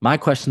my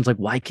question is, like,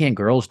 why can't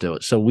girls do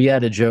it? So we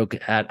had a joke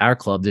at our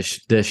club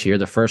this year.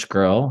 The first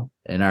girl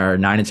in our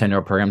 9 and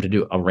 10-year-old program to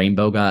do a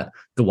rainbow got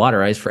the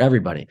water ice for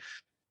everybody.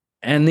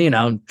 And,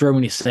 Drew,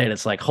 when you say it,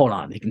 it's like, hold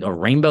on, a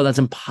rainbow? That's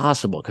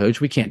impossible,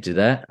 coach. We can't do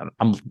that.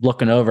 I'm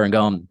looking over and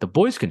going, the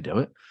boys can do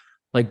it.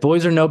 Like,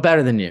 boys are no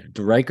better than you,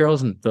 the right,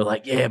 girls? And they're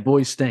like, yeah,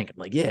 boys stink. I'm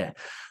like, yeah.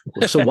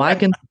 So why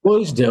can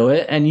boys do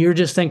it? And you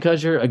just think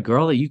because you're a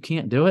girl that you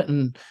can't do it.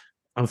 And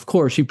of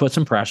course, you put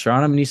some pressure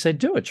on them and you say,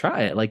 do it,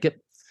 try it. Like,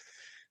 it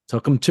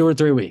took them 2 or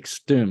 3 weeks.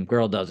 Boom,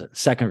 girl does it.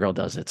 Second girl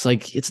does it. It's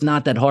like, it's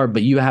not that hard,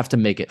 but you have to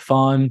make it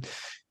fun.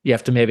 You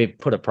have to maybe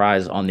put a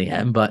prize on the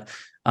end, but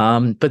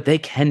they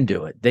can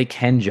do it. They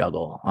can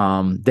juggle.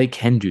 They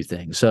can do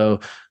things.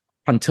 So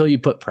until you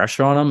put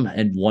pressure on them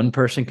and one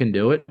person can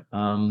do it,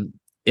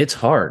 it's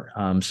hard.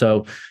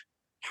 So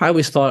I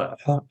always thought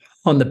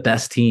on the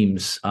best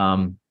teams,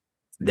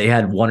 they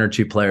had 1 or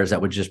 2 players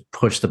that would just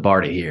push the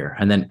bar to here,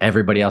 and then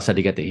everybody else had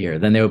to get to here.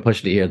 Then they would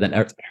push it to here. Then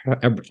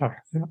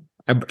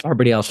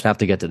everybody else would have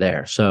to get to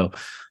there. So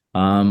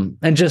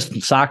And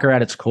just soccer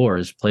at its core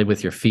is played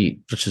with your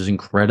feet, which is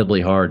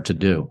incredibly hard to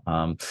do.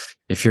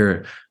 If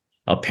you're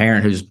a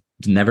parent who's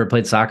never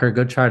played soccer,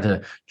 go try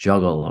to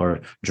juggle or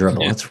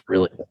dribble. Yeah. It's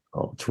really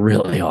difficult. It's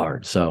really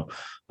hard. So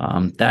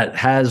that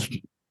has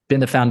been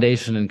the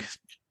foundation and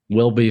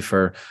will be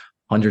for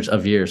hundreds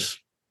of years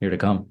here to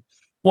come.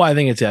 Well, I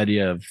think it's the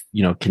idea of,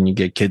 can you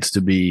get kids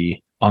to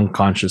be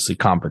unconsciously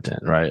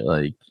competent, right?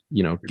 Like,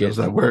 There's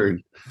that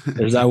word.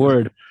 There's that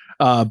word.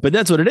 But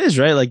that's what it is,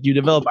 right? Like you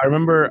develop. I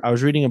remember I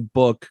was reading a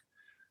book.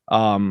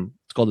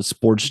 It's called The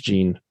Sports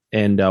Gene,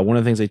 and one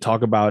of the things they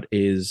talk about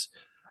is,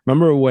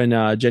 remember when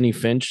Jenny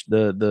Finch,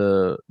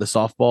 the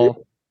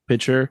softball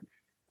pitcher,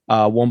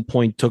 one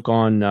point took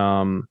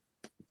on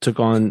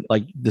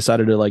like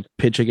decided to like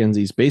pitch against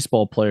these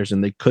baseball players,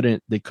 and they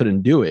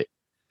couldn't do it.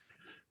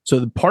 So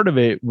the part of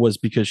it was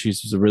because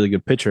she's a really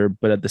good pitcher,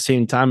 but at the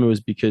same time, it was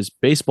because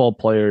baseball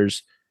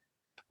players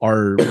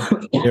are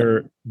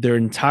their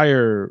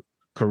entire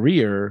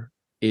career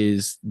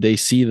is they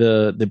see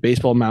the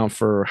baseball mount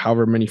for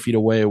however many feet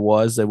away it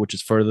was, which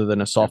is further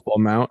than a softball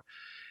mount.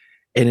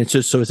 And it's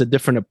just, so it's a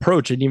different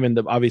approach. And even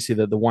obviously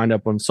the wind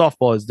up on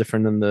softball is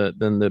different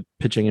than the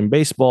pitching in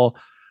baseball.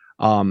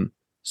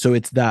 So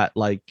it's that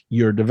like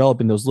you're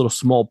developing those little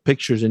small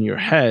pictures in your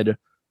head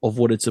of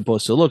what it's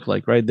supposed to look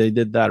like, right? They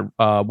did that,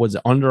 was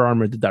it Under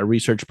Armour did that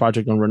research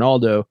project on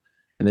Ronaldo,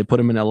 and they put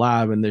him in a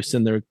lab and they're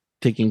sitting there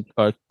taking,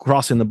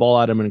 crossing the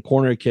ball at him in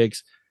corner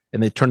kicks,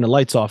 and they turn the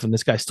lights off, and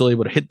this guy's still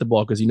able to hit the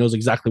ball because he knows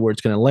exactly where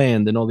it's going to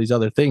land and all these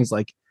other things.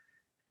 Like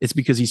it's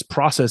because he's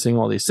processing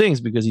all these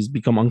things because he's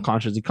become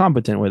unconsciously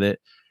competent with it.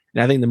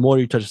 And I think the more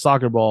you touch a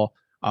soccer ball,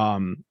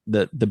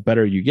 the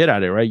better you get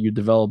at it, right? You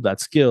develop that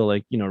skill,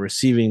 like,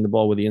 receiving the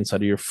ball with the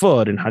inside of your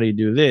foot, and how do you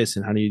do this,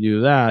 and how do you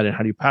do that, and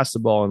how do you pass the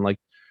ball, and like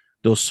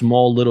those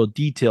small little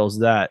details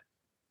that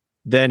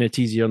then it's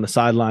easier on the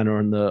sideline or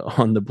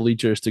on the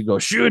bleachers to go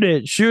shoot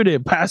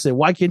it, pass it.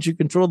 Why can't you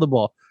control the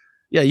ball?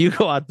 Yeah, you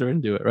go out there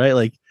and do it, right?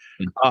 Like,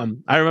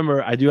 I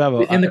remember I do have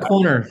in the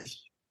corner.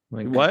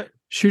 Like what?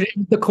 Shoot it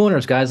in the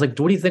corners, guys. Like,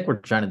 what do you think we're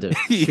trying to do?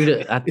 Shoot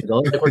it at the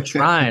goal. Like, we're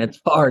trying.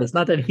 It's hard. It's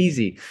not that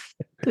easy.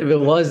 If it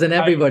was, then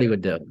everybody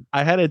would do it.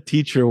 I had a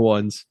teacher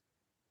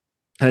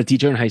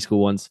in high school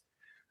once.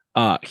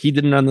 He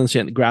didn't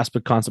understand, grasp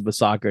the concept of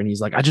soccer, and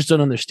he's like, I just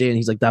don't understand.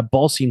 He's like, that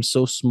ball seems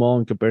so small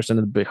in comparison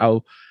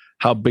to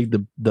how big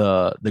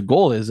the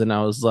goal is. And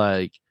I was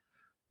like,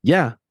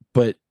 yeah,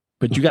 but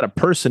you got a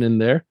person in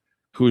there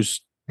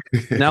who's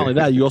not only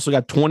that, you also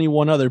got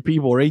 21 other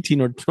people or 18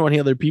 or 20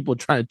 other people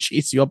trying to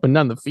chase you up and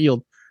down the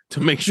field to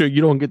make sure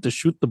you don't get to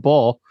shoot the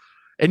ball,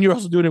 and you're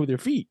also doing it with your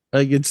feet.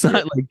 Like it's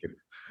not like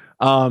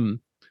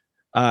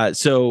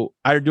so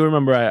I do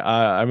remember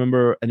I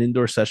remember an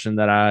indoor session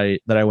that I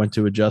went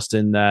to with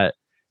Justin that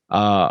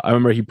I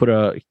remember he put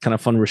a kind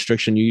of fun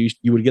restriction. You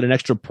would get an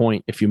extra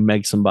point if you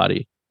meg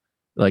somebody,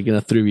 like in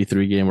a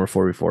 3v3 game or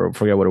 4v4, I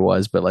forget what it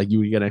was, but like you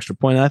would get an extra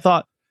point. And I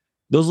thought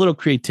those little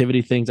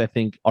creativity things I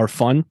think are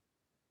fun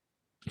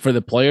for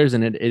the players,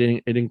 and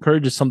it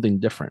encourages something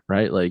different,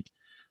 right? Like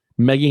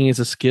megging is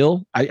a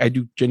skill. I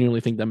do genuinely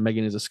think that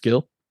megging is a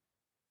skill.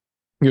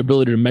 Your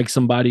ability to meg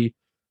somebody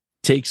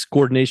takes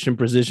coordination,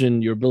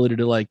 precision. Your ability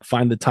to like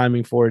find the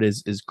timing for it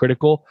is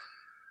critical.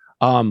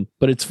 But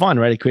it's fun,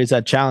 right? It creates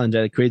that challenge,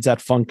 and it creates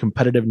that fun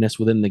competitiveness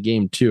within the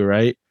game too,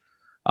 right?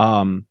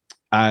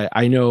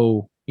 I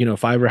know,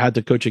 if I ever had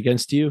to coach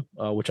against you,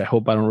 which I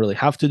hope I don't really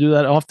have to do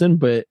that often,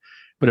 but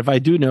if I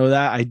do know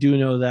that, I do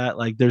know that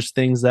like there's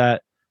things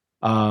that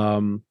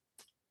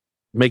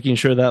making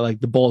sure that like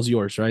the ball's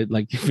yours, right?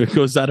 Like if it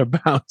goes out of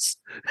bounds,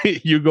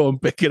 you go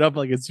and pick it up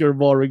like it's your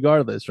ball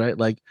regardless, right?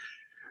 Like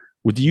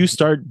is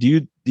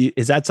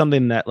that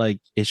something that like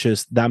it's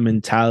just that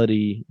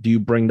mentality? Do you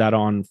bring that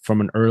on from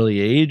an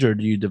early age, or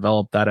do you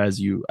develop that as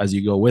you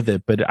go with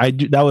it? But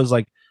that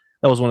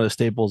was one of the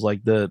staples,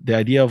 like the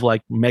idea of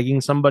like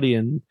megging somebody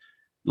and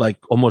like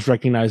almost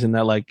recognizing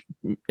that like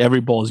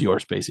every ball is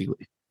yours,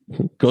 basically.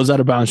 Goes out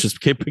of bounds,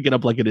 just keep picking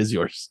up like it is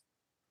yours.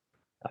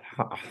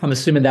 I'm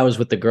assuming that was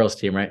with the girls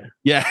team, right?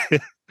 Yeah.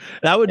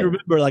 I would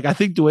remember, like, I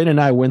think Dwayne and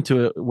I went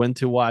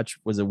to watch,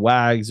 was it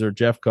Wags or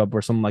Jeff Cup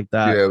or something like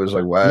that? Yeah, it was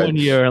like Wags. One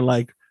year, and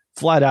like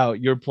flat out,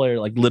 your player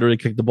like literally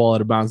kicked the ball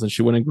out of bounds, and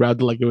she went and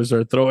grabbed it like it was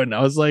her throw. And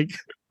I was like,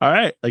 all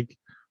right, like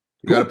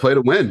you got to play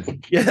to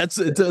win. Yeah, it's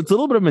a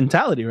little bit of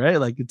mentality, right?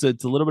 Like it's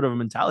a little bit of a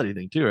mentality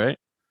thing too, right?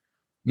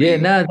 Yeah,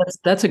 no,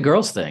 that's a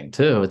girls thing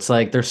too. It's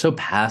like they're so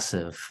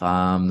passive.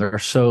 They're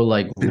so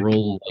like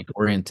rule like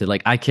oriented.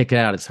 Like I kick it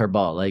out, it's her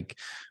ball. Like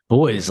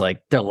boys,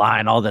 like they're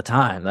lying all the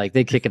time. Like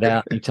they kick it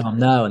out, you tell them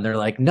no, and they're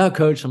like, no,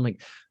 coach. I'm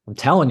like, I'm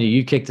telling you,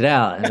 you kicked it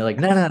out. And they're like,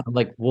 no. I'm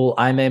like, well,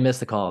 I may miss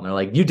the call. And they're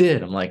like, you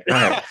did. I'm like, all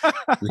right.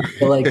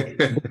 But like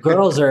the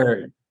girls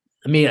are.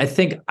 I mean, I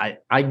think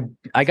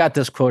I got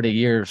this quote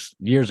years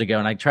ago,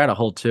 and I try to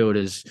hold to it.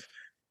 Is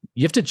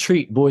you have to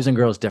treat boys and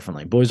girls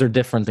differently. Boys are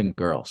different than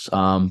girls.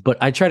 But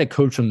I try to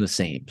coach them the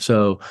same.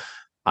 So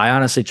I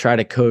honestly try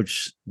to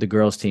coach the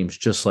girls teams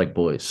just like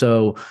boys.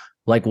 So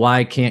like,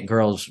 why can't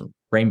girls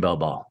rainbow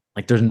ball?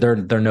 Like they're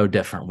no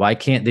different. Why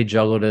can't they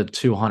juggle to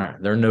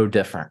 200? They're no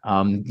different.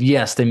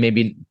 Yes, they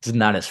maybe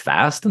not as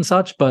fast and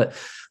such, but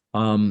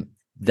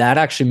that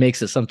actually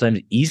makes it sometimes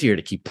easier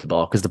to keep the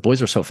ball because the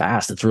boys are so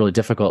fast. It's really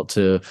difficult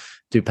to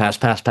do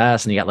pass,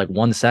 and you got like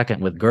 1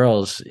 second. With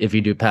girls, if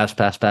you do pass,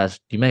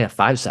 you may have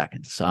 5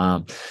 seconds.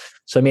 So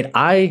I mean,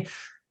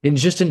 in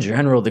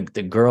general, the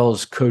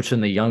girls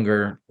coaching the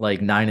younger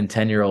like 9 and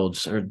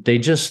 10-year-olds, or they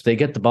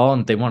get the ball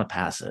and they want to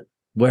pass it.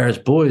 Whereas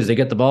boys, they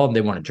get the ball and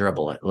they want to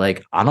dribble it.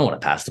 Like, I don't want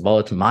to pass the ball.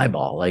 It's my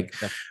ball. Like,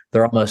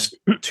 they're almost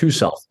too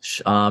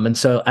selfish. And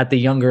so at the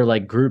younger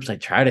like groups, I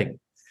try to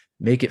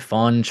make it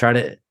fun, try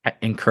to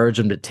encourage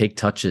them to take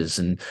touches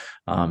and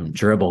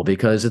dribble,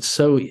 because it's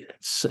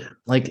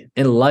like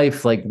in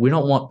life, like we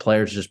don't want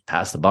players to just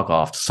pass the buck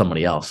off to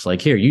somebody else. Like,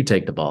 here, you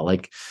take the ball.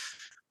 Like,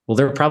 well,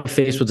 they're probably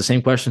faced with the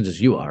same questions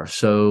as you are.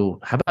 So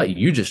how about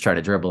you just try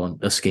to dribble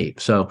and escape?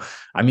 So,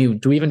 I mean,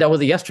 we even dealt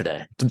with it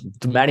yesterday.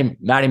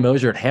 Maddie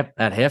Mosier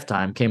at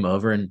halftime came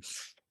over and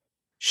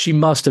she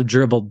must have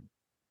dribbled,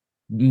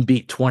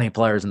 beat 20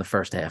 players in the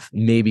first half,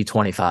 maybe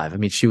 25. I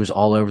mean, she was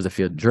all over the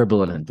field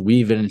dribbling and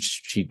weaving. And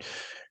she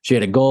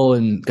had a goal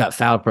and got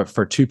fouled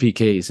for 2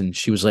 PKs. And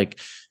she was like,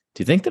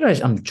 do you think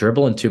that I'm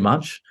dribbling too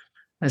much?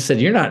 I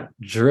said, you're not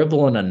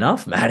dribbling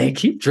enough, Maddie.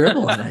 Keep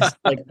dribbling. I said,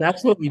 like,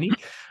 that's what we need.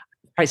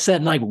 I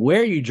said, like,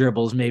 where you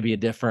dribbles maybe a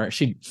different.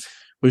 She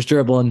was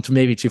dribbling to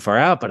maybe too far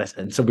out,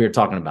 and so we were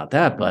talking about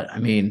that. But I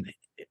mean,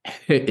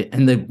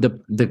 and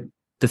the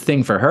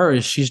thing for her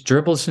is she's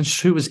dribbled since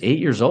she was 8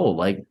 years old.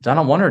 Like, I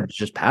don't want her to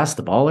just pass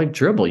the ball. Like,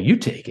 dribble, you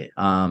take it.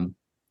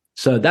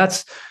 So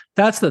that's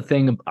the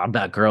thing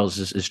about girls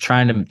is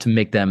trying to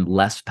make them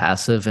less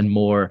passive and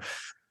more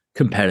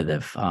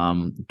competitive.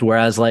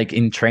 Whereas like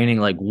in training,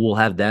 like we'll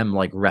have them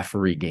like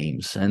referee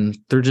games and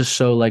they're just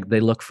so like they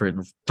look for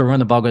when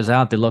the ball goes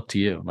out, they look to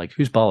you like,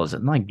 whose ball is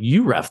it? And like,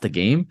 you ref the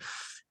game.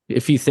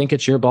 If you think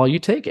it's your ball, you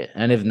take it.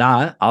 And if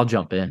not, I'll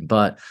jump in.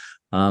 But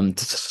some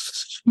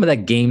of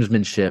that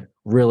gamesmanship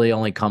really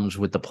only comes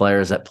with the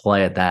players that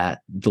play at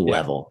that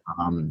level.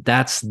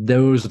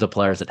 Those are the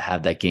players that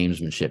have that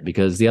gamesmanship,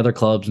 because the other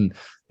clubs and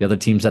the other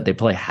teams that they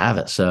play have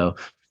it. So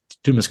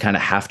you just kind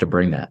of have to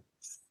bring that.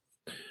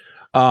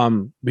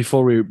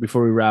 Before we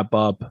wrap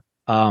up,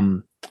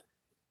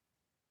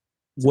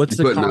 what's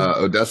you putting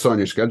Odessa on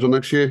your schedule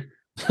next year?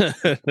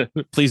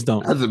 Please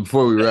don't. That's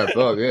before we wrap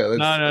up. Yeah.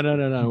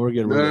 No. We're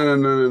good.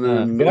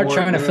 No. We're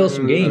trying to fill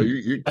some games.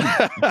 You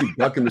keep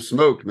ducking the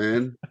smoke,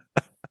 man.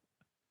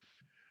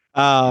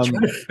 Trying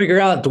to figure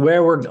out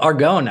where we are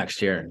going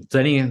next year. Is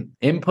any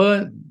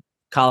input?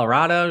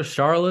 Colorado,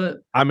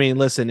 Charlotte? I mean,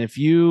 listen, if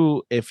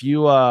you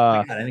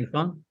anything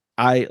fun?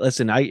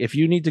 If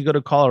you need to go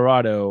to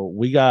Colorado,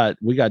 we got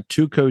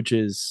 2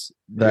 coaches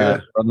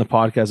that on the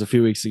podcast a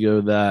few weeks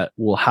ago that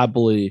will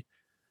happily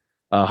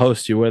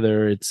host you,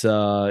 whether it's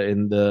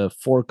in the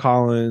Fort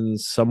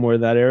Collins, somewhere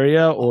in that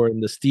area, or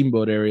in the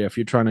Steamboat area. If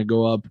you're trying to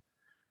go up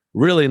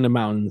really in the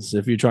mountains,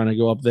 if you're trying to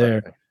go up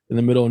there in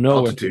the middle of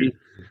nowhere.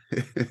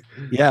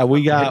 Yeah,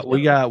 we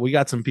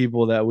got some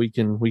people that we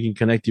can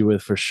connect you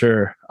with for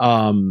sure.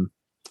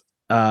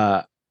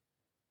 What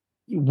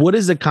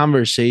is the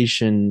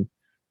conversation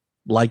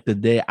like the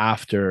day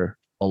after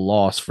a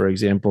loss, for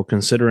example,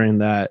 considering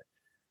that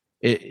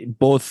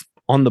both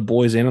on the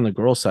boys and on the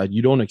girls side,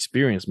 you don't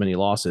experience many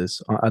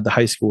losses at the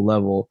high school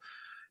level,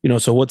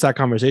 so what's that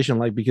conversation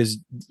like? Because,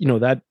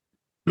 that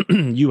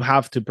you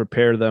have to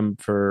prepare them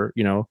for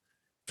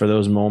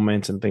those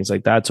moments and things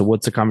like that. So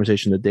what's the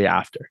conversation the day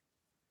after?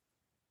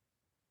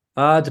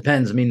 It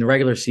depends. I mean, the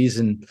regular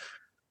season,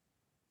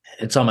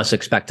 it's almost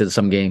expected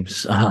some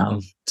games,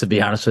 to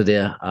be honest with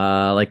you.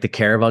 Like the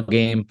Caravel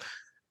game,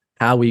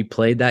 how we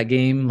played that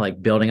game,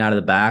 like building out of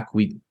the back.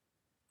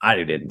 I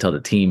didn't tell the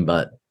team,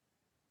 but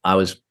I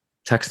was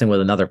texting with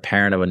another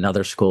parent of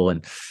another school,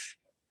 and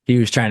he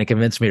was trying to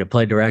convince me to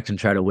play direct and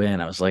try to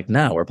win. I was like,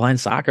 no, we're playing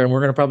soccer and we're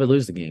going to probably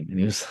lose the game. And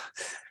he was,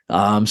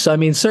 so I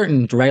mean,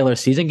 certain regular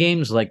season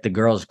games, like the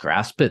girls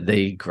grasp it.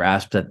 They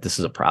grasp that this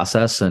is a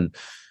process, and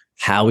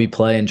how we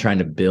play and trying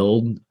to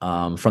build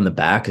from the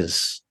back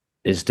is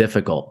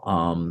difficult.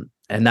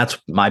 And that's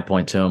my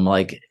point to him.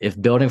 Like, if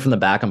building from the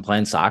back and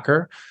playing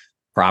soccer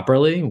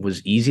properly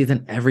was easy,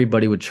 then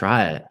everybody would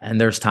try it. And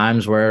there's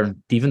times where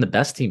even the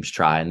best teams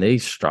try and they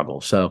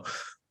struggle. So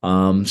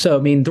I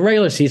mean, the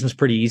regular season's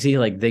pretty easy.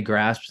 Like, they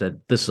grasp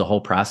that this is a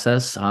whole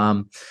process.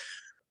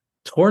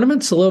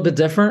 Tournaments a little bit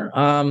different.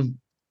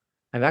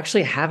 I've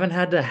actually haven't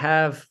had to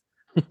have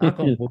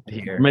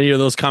here many of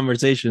those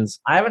conversations.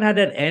 I haven't had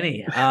that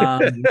any.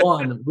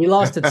 One, we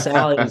lost at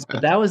Sally's,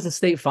 but that was the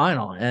state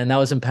final, and that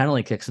was in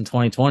penalty kicks in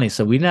 2020.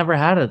 So we never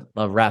had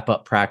a wrap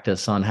up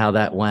practice on how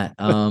that went.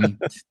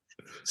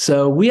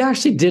 So we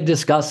actually did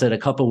discuss it a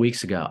couple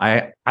weeks ago.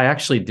 I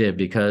actually did,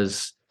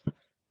 because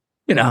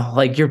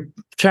like, you're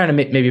trying to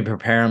maybe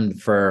prepare them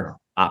for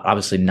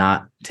obviously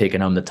not taking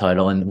home the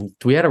title, and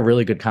we had a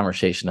really good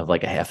conversation of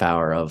like a half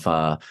hour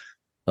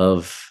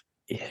of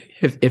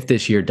if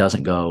this year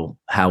doesn't go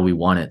how we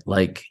want it,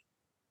 like,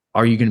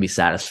 are you going to be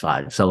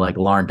satisfied? So like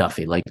Lauren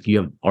Duffy, like,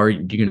 are you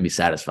going to be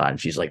satisfied?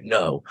 And she's like,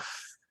 no.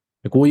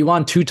 Like, well, you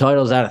won 2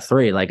 titles out of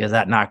 3. Like, is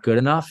that not good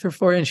enough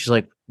for you? And she's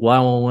like, well,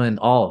 I won't win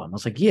all of them. I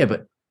was like, yeah,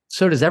 but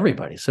so does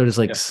everybody. So does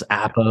like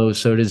Apo,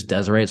 so does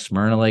Desiree at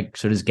Smyrna, like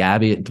so does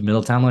Gabby at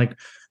Middletown. Like,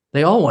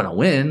 they all want to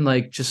win.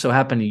 Like, just so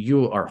happen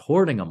you are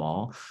hoarding them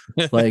all.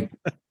 Like,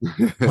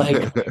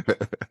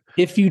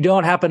 if you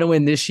don't happen to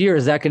win this year,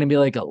 is that going to be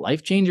like a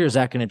life changer? Is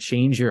that going to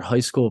change your high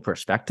school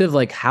perspective?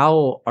 Like,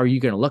 how are you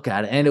going to look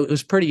at it? And it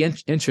was pretty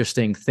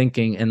interesting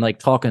thinking and like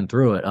talking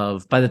through it.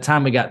 Of by the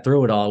time we got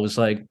through it all, it was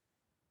like,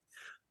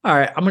 all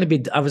right,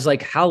 I was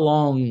like, how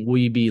long will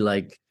you be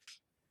like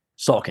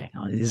sulking?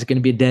 Is it going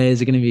to be a day?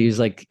 Is it going to be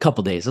like a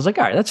couple days? I was like,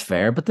 all right, that's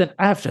fair. But then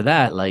after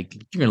that, like,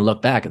 you're going to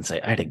look back and say,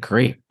 I had a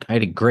great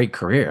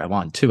career. I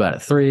won 2 out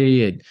of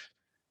 3. And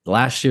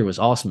last year was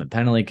awesome at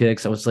penalty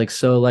kicks. I was like,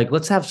 so like,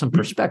 let's have some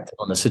perspective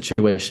on the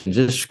situation.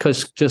 Just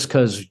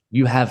because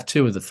you have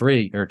 2 of the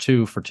 3 or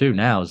 2 for 2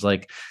 now is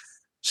like,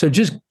 so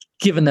just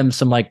giving them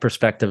some like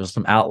perspective,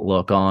 some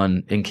outlook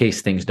on in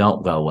case things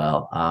don't go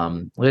well.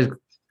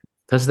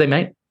 Because they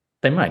might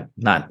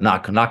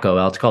not go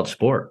well. It's called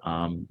sport.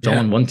 It's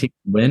only one team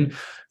win.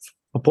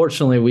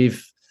 Fortunately,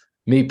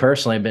 me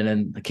personally, been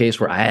in a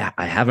case where I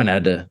haven't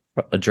had to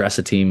address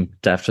a team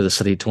after the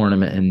city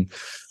tournament in,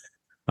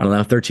 I don't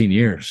know, 13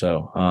 years.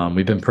 So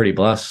we've been pretty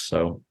blessed.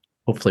 So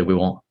hopefully we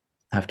won't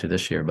have to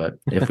this year. But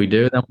if we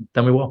do,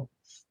 then we will.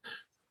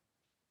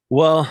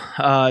 Well,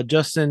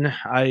 Justin,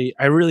 I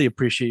really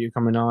appreciate you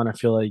coming on. I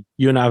feel like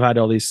you and I have had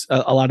a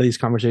lot of these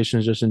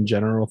conversations just in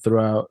general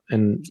throughout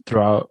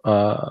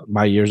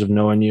my years of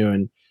knowing you,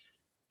 and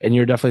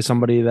you're definitely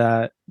somebody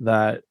that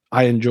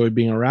I enjoy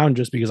being around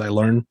just because I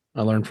learn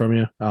from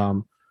you.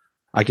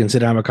 I can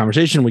sit and have a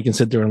conversation. We can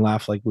sit there and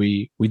laugh like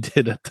we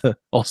did at the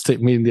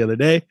All-State meeting the other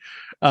day.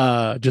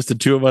 Just the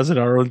 2 of us at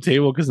our own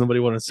table because nobody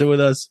wanted to sit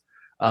with us.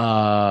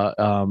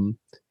 And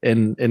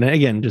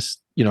again, just,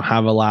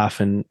 have a laugh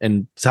and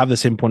have the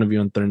same point of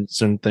view on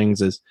certain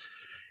things is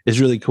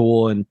really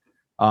cool. And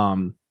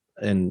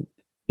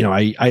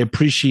I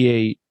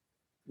appreciate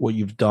what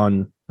you've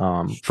done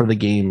for the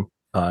game,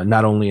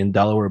 not only in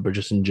Delaware but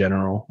just in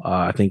general.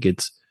 I think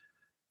it's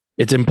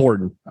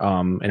important,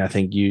 and I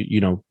think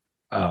you've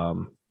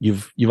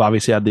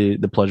obviously had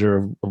the pleasure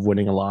of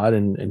winning a lot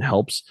and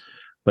helps,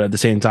 but at the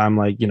same time,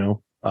 like,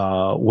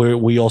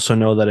 we also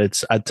know that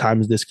it's at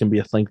times this can be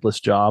a thankless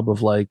job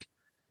of like,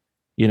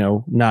 you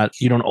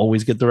don't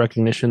always get the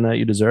recognition that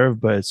you deserve,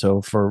 but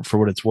so for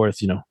what it's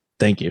worth,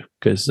 thank you,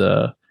 because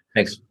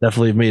thanks.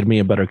 Definitely made me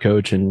a better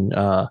coach, and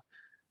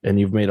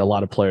you've made a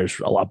lot of players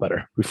a lot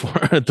better before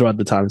throughout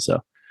the time.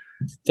 So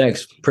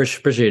thanks,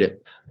 appreciate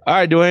it. All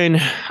right, Dwayne.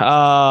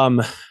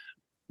 Want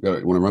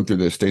to run through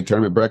the state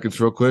tournament brackets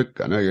real quick?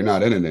 I know you're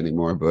not in it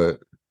anymore, but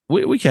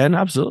we can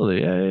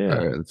absolutely. Yeah.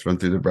 All right, let's run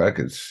through the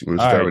brackets. You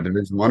want to start with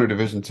Division 1 or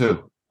Division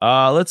 2?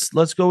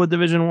 Let's go with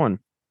Division 1.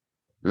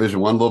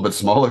 Division 1 a little bit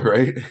smaller,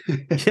 right?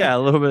 Yeah, a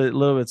little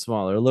bit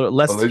smaller, a little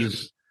less.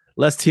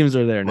 Less teams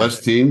are there now. Less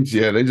teams,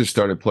 yeah. They just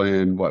started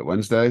playing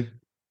Wednesday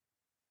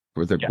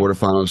with their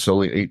quarterfinals. So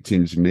only 8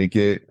 teams make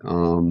it.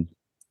 So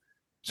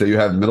you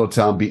have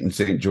Middletown beating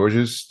St.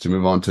 George's to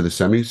move on to the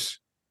semis.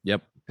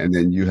 Yep. And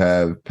then you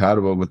have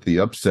Padua with the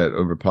upset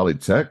over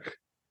Polytech.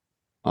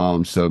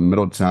 So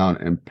Middletown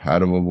and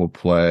Padua will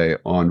play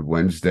on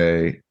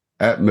Wednesday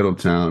at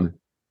Middletown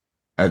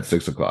at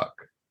 6:00.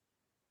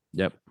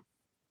 Yep.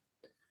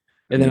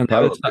 And then on the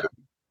other side,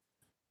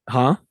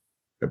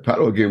 the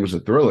Padua game was a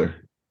thriller.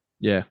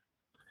 Yeah.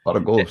 A lot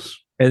of goals.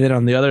 And then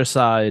on the other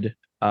side,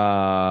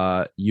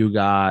 you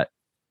got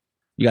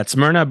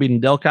Smyrna beating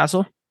Del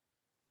Castle.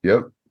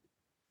 Yep.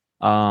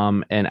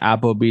 And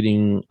Apo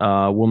beating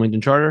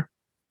Wilmington Charter.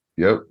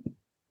 Yep.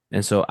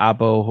 And so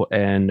Apo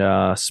and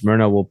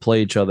Smyrna will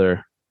play each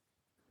other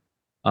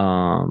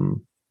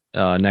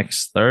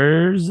next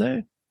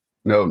Thursday.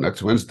 No,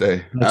 next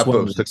Wednesday.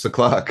 Apo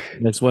 6:00.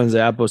 Next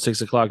Wednesday, Apo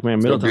 6:00. Man,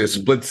 Middletown be a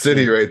split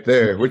city right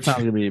there.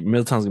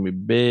 Middletown's gonna be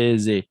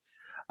busy.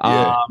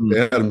 Yeah,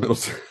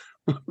 Middletown.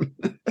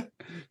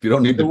 If you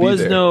don't need to be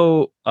there.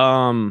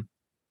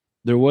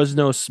 There was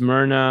no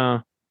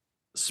Smyrna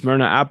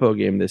Apo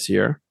game this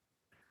year.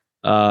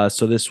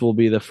 So this will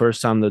be the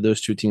first time that those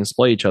 2 teams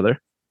play each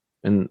other.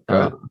 And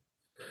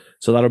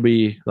so that'll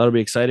be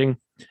exciting.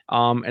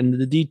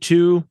 And the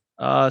D2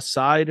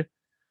 side,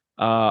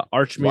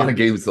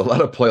 Archmere. A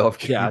lot of playoff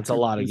games. Yeah, it's a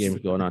lot of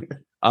games going on.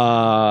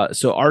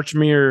 So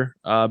Archmere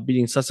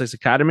beating Sussex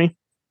Academy.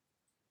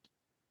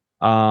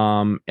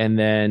 And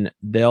then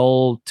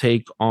they'll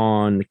take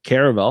on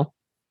Caravel,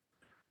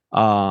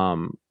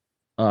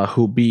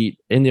 who beat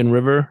Indian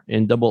River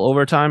in double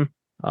overtime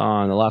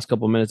in the last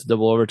couple of minutes of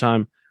double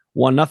overtime,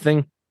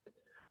 1-0.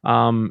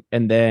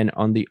 And then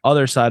on the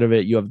other side of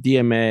it, you have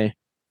DMA.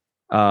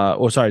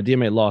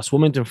 DMA lost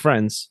Wilmington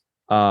Friends.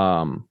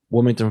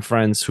 Wilmington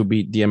Friends who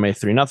beat DMA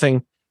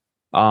 3-0.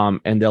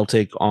 And they'll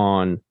take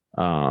on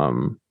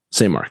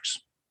St. Mark's.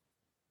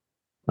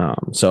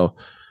 So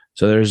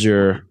there's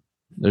your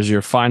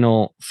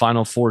final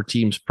 4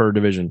 teams per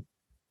division.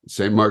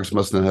 St. Mark's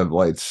must not have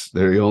lights.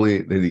 They're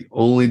the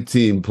only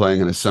team playing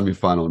in a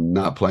semifinal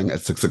not playing at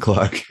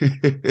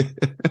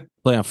 6:00.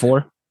 Play on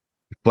 4.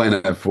 Playing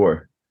at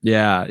 4.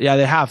 Yeah,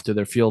 they have to.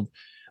 Their field.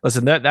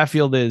 Listen, that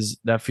field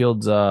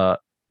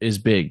is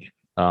big.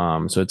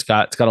 So it's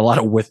got a lot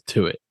of width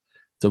to it.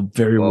 It's a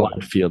very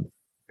wide field.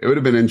 It would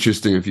have been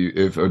interesting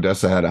if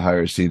Odessa had a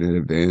higher seed in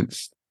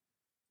advance.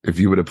 If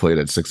you would have played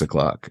at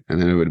 6:00,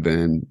 and then it would have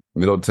been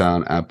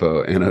Middletown,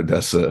 Apo, and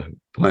Odessa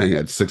playing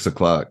at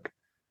 6:00,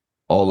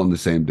 all on the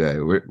same day.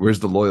 Where's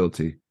the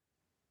loyalty?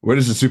 Where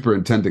does the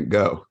superintendent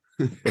go?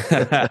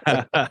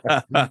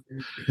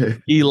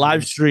 He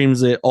live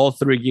streams it, all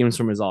 3 games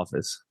from his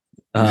office.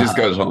 He just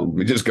goes home.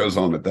 He just goes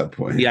home at that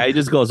point. Yeah, he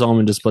just goes home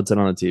and just puts it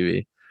on the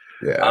TV.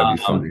 Yeah, that'd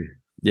be funny.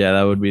 Yeah,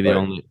 that would be the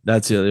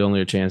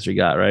only chance you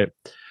got, right?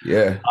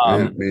 Yeah,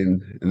 I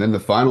mean, and then the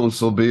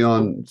finals will be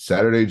on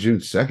Saturday, June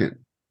 2nd.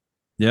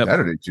 Yep.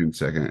 Saturday, June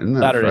 2nd. Isn't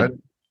that Friday?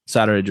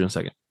 Saturday, June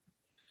 2nd.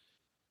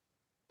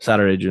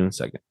 Saturday, June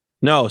 2nd.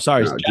 No,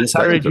 sorry.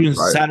 Saturday, June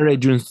 3rd.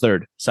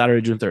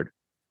 Saturday, June 3rd.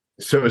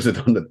 So is it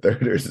on the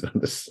 3rd or is it on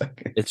the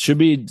 2nd? It should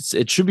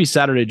be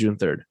Saturday, June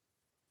 3rd.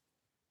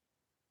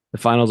 The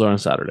finals are on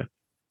Saturday.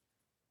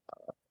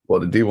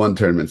 Well, the D1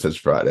 tournament says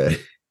Friday.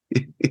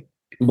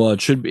 Well,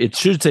 it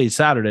should say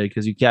Saturday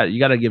because you got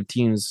to give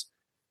teams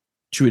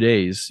 2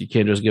 days. You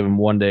can't just give them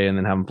 1 day and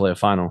then have them play a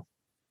final.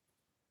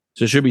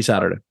 So it should be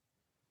Saturday.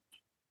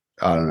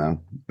 I don't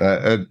know.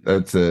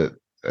 That's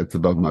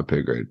above my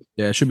pay grade.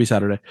 Yeah, it should be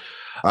Saturday.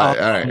 All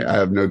right. I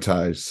have no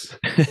ties.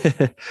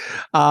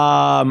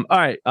 All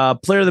right.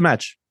 Player of the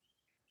match.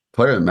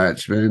 Player of the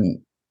match,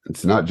 man.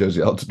 It's not Josie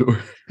Altidore.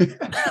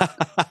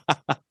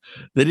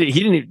 Did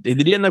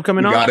he end up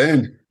coming on?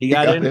 He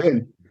got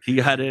in. He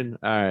got in.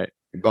 All right.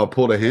 He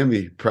pulled a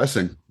hammy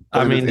pressing.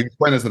 He's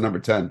playing as the number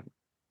 10.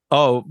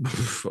 Oh,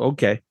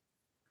 okay.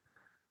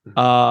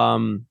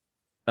 Go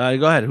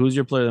ahead. Who's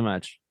your player of the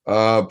match?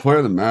 Player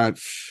of the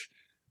match.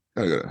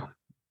 Gotta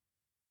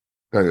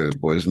go to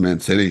boys. Man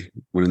City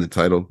winning the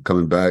title,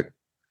 coming back,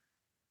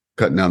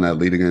 cutting down that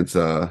lead against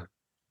that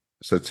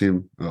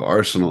team,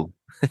 Arsenal.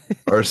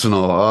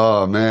 Arsenal.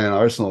 Oh man,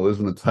 Arsenal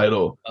losing the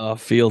title.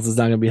 Fields is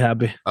not gonna be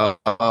happy.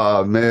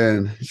 Oh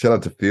man, shout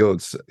out to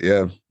Fields.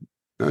 Yeah,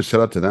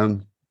 shout out to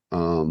them.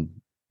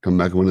 Coming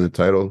back and winning the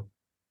title.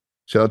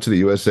 Shout out to the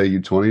USA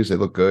U20s. They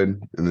look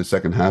good in the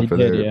second half of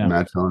their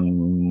match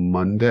on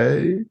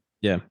Monday.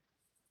 Yeah,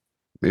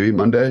 maybe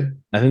Monday.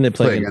 I think they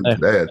play again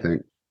today. I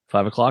think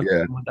 5:00.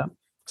 Yeah,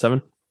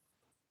 7.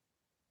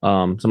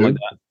 Something like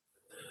that.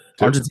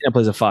 Argentina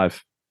plays at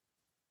 5.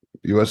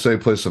 USA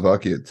plays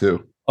Slovakia at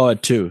 2. Oh,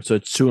 at 2. So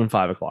it's 2 and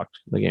 5:00.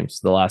 The games.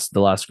 The last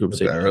group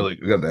stage. We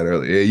got that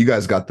early. Yeah, you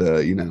guys got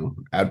the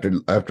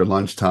after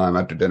lunchtime,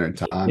 after dinner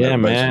time. Yeah,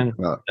 man.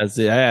 That's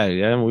it.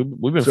 Yeah.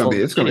 We've been.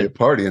 It's gonna be a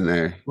party in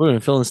there. We've been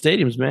filling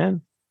stadiums,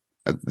 man.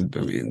 I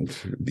mean,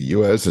 the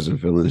U.S.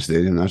 isn't filling the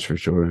stadium, that's for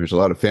sure. There's a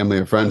lot of family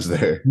and friends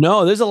there.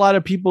 No, there's a lot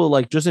of people.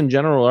 Like just in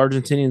general,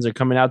 Argentinians are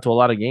coming out to a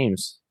lot of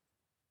games.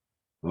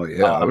 Oh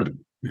yeah,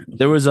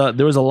 there was a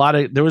lot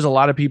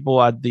of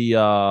people at the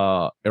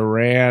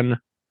Iran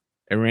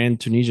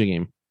Tunisia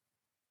game.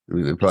 I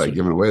mean, they're probably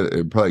giving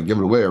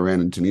away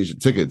Iran and Tunisia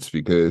tickets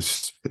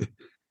because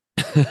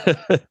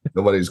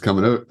nobody's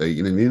coming out.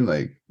 You know what I mean?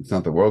 Like it's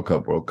not the World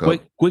Cup.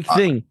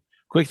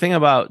 Quick thing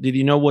about. Did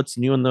you know what's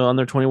new in the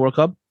Under 20 World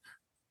Cup?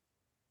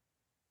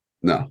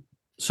 No.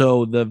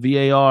 So the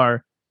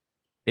VAR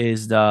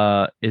is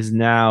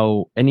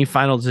now any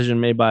final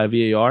decision made by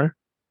a VAR,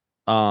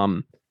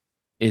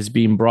 is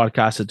being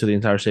broadcasted to the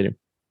entire stadium.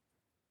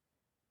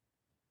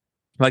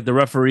 Like the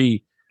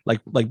referee,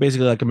 like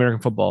basically like American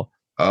football.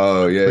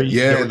 Oh yeah,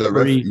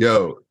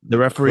 the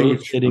referee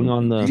is sitting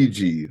on the.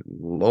 Fiji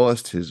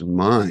lost his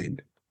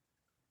mind.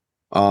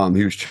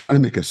 He was trying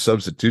to make a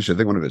substitution. I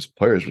think one of his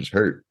players was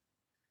hurt.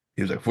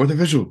 He was like, fourth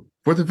official.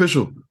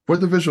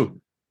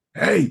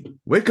 Hey,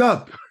 wake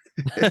up.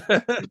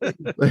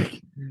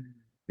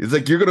 He's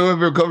like, you're going to have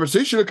a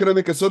conversation or can I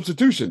make a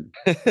substitution?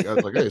 I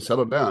was like, hey,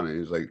 settle down. And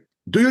he's like,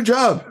 do your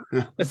job.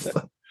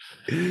 So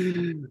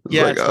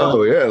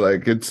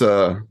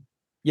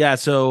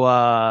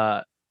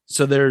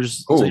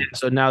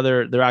now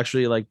they're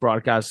actually like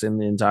broadcasting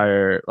the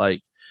entire,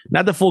 like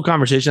not the full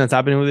conversation that's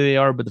happening with the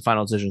VAR, but the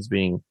final decision is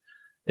being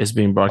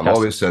broadcast. I've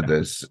always said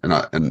this, and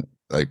I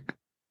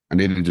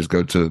need to just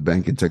go to the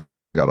bank and take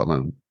out a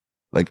loan.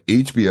 Like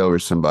HBO or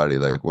somebody,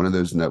 like one of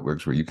those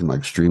networks where you can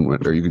like stream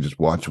or you can just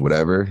watch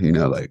whatever,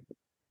 like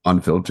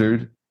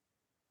unfiltered,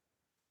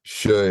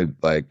 should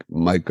like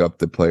mic up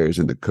the players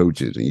and the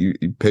coaches, and you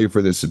pay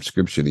for this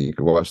subscription and you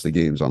can watch the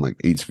games on like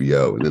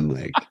HBO, and then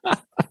like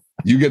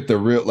you get the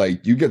real I want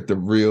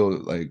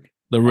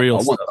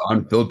the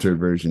unfiltered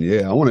version.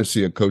 Yeah, I want to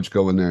see a coach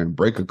go in there and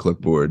break a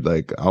clipboard.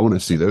 Like I want to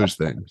see those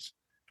things,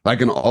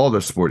 like in all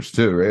the sports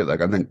too, right?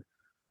 Like I think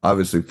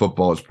obviously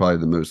football is probably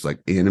the most like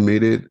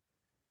animated,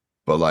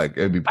 but like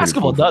it'd be pretty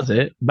basketball cool. Does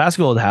it?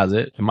 Basketball has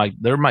it.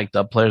 They're mic'd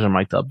up. Players are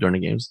mic'd up during the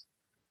games.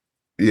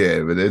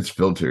 Yeah, but it's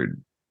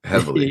filtered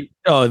heavily.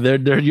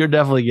 You're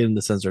definitely getting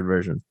the censored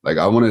version. Like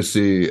I want to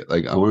see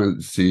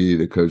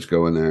the coach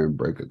go in there and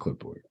break a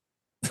clipboard.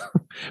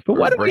 But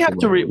why do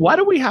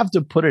we have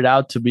to put it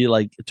out to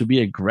be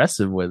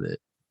aggressive with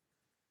it?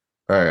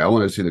 All right, I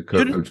want to see the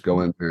coach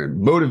go in there and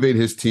motivate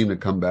his team to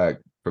come back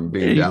from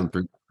being down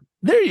 3.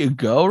 There you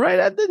go.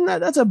 Right,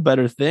 that's a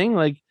better thing.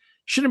 Like,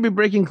 shouldn't be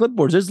breaking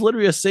clipboards. There's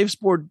literally a Safe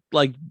Sport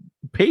like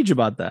page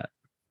about that.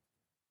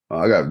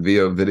 I got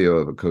video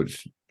of a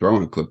coach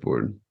throwing a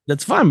clipboard.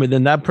 That's fine, but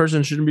then that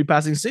person shouldn't be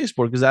passing Safe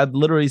Sport, because that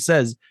literally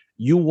says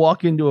you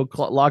walk into a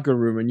locker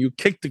room and you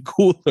kick the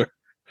cooler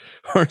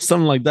or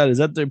something like that. Is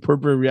that the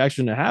appropriate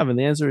reaction to have? And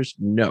the answer is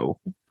no.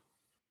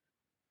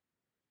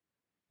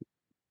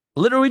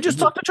 Literally, just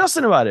talked to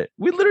Justin about it.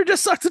 We literally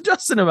just talked to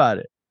Justin about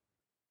it.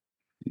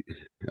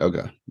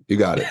 Okay, you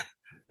got it.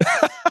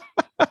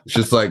 That's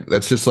just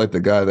like the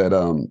guy that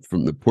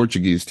from the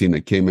Portuguese team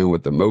that came in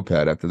with the moped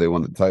after they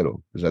won the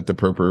title. Is that the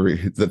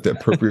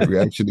appropriate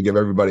reaction to give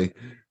everybody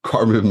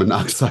carbon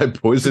monoxide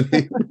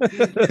poisoning?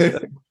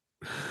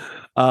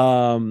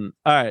 All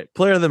right,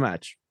 player of the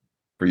match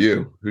for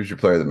you. Who's your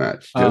player of the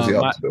match? Josie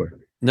Altidore.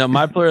 No,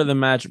 my player of the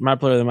match. My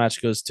player of the match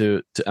goes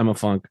to Emma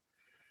Funk,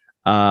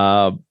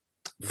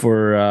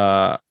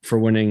 for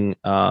winning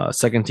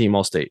second team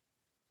All State.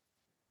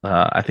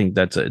 I think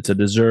it's a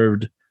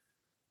deserved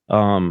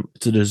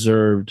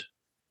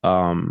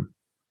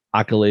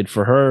accolade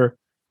for her.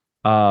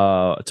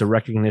 It's a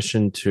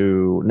recognition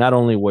to not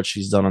only what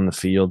she's done on the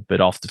field,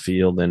 but off the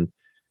field, and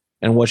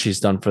what she's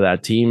done for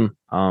that team.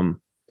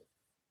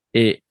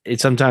 It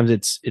sometimes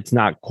it's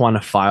not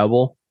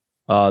quantifiable,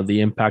 the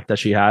impact that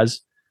she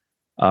has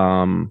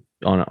on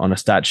a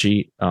stat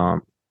sheet.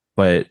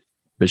 But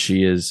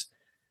she is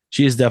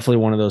definitely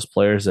one of those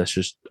players that's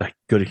just a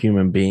good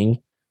human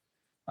being.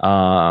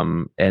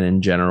 And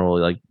in general,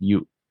 like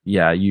you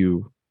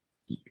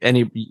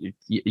I'm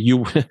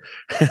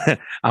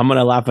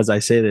gonna laugh as I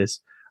say this,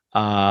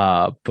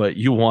 but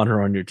you want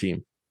her on your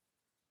team.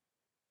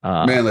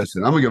 Man,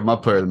 listen, I'm gonna give my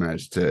player of the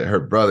match to her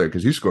brother,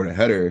 because he scored a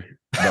header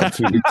about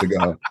 2 weeks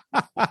ago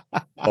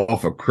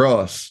off a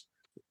cross.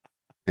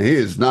 And he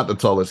is not the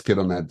tallest kid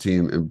on that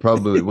team, and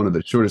probably one of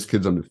the shortest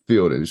kids on the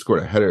field. And he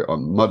scored a header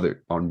on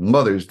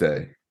Mother's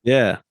Day.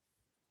 Yeah.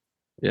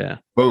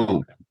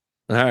 Boom.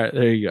 All right,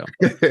 there you go.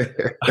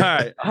 All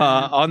right,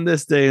 on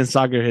this day in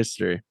soccer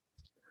history,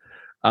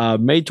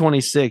 May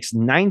 26,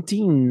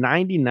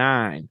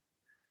 1999.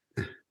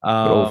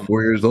 4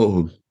 years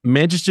old.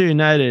 Manchester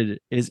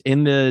United is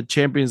in the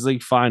Champions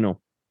League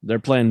final. They're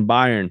playing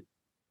Bayern.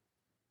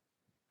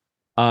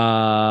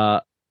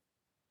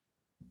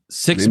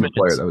 6 minutes.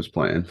 Player that was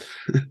playing.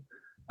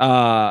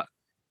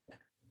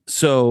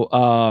 So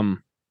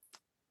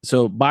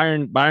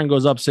Bayern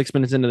goes up 6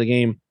 minutes into the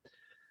game.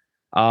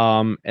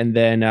 And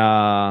then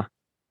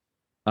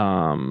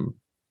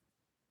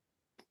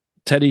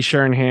Teddy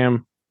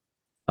Sheringham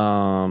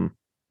comes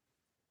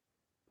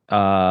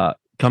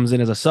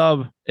in as a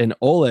sub, and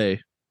Ole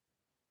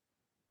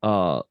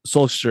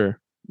Solskjaer,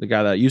 the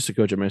guy that used to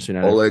coach at Manchester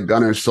United. Ole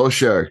Gunnar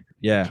Solskjaer.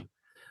 Yeah.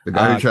 The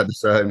guy who tried to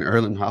sign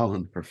Erling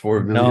Haaland for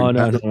 $4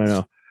 million.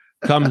 No.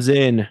 Comes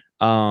in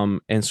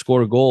and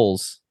score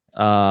goals.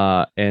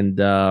 And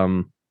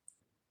then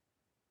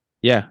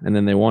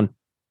they won.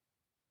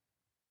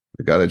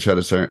 The guy that tried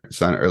to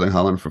sign Erling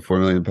Haaland for $4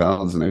 million,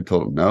 and they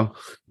told him no.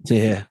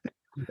 Yeah.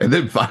 And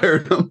then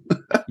fired him.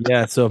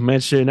 Yeah, so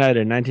Manchester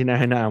United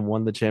 1999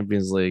 won the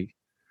Champions League.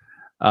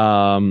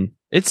 I'm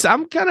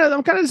kind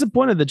of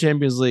disappointed the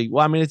Champions League.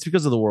 Well, I mean, it's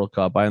because of the World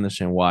Cup. I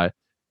understand why.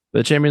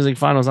 The Champions League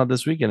final is not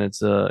this weekend.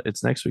 It's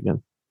next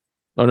weekend.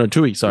 Oh no,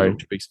 2 weeks. Sorry,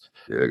 2 weeks.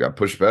 Yeah, it got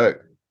pushed back.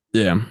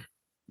 Yeah.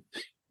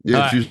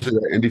 Yeah, it's usually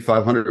the Indy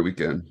 500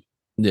 weekend.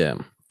 Yeah.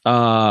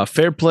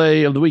 Fair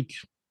play of the week.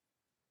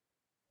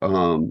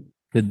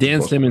 The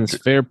Dan Simmons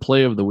Fair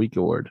Play of the Week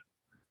award.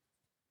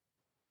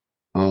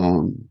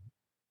 Yeah,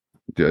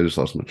 I just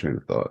lost my train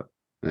of thought.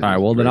 All right,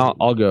 well then I'll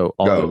go.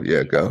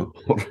 Go.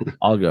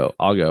 I'll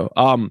go.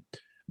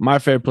 My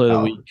Fair Play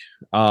of the week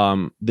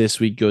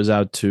this week goes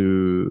out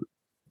to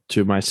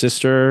my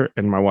sister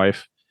and my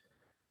wife,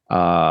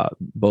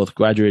 both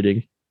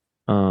graduating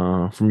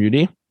from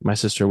UD. My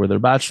sister with her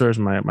bachelor's,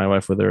 my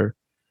wife with her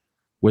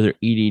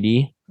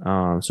EDD.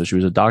 So she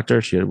was a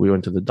doctor. We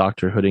went to the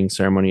doctor hooding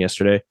ceremony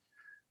yesterday.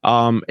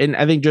 And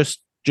I think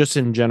just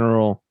in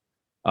general,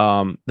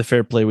 the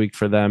Fair Play week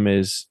for them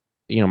is,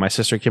 my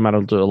sister came out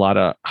into a lot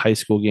of high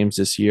school games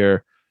this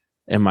year,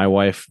 and my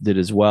wife did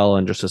as well.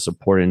 And just a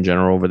support in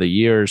general over the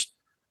years,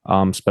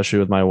 especially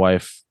with my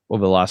wife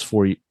over the last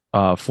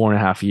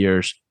 4.5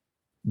 years,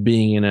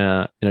 being in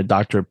a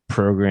doctorate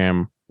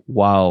program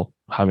while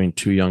having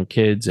 2 young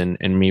kids, and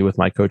me with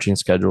my coaching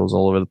schedules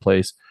all over the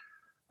place.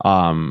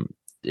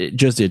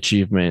 Just the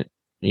achievement,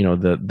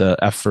 the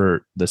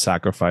effort, the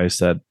sacrifice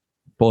that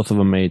both of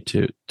them made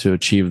to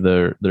achieve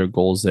their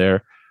goals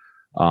there.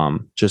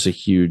 Just a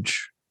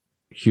huge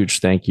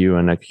thank you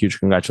and a huge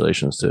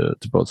congratulations to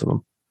both of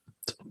them.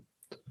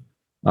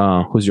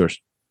 Who's yours?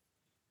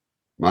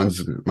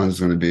 Mine's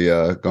going to be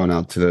going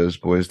out to those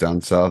boys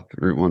down south,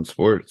 Route 1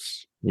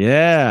 Sports.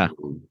 Yeah.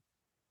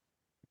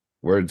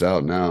 Word's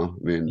out now.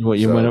 I mean,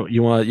 you want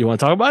to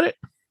talk about it?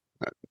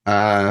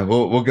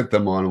 We'll get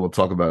them on and we'll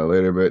talk about it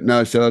later. But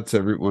no, shout out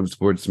to Route One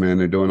Sports, man.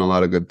 They're doing a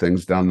lot of good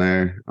things down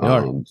there.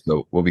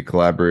 So we'll be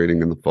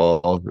collaborating in the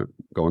fall,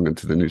 going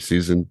into the new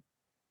season.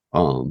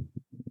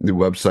 New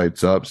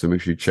website's up, so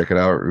make sure you check it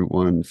out,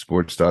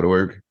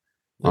 route1sports.org.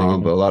 But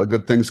a lot of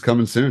good things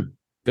coming soon.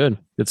 Good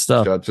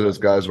stuff. Shout out to those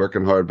guys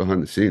working hard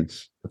behind the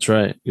scenes. That's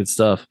right. Good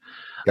stuff.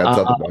 Cat's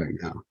out the bag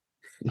now.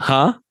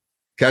 Huh?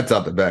 Cat's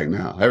out the bag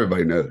now.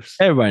 Everybody knows.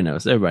 Everybody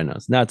knows.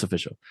 Now it's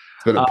official.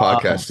 It's been a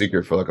podcast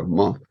secret for like a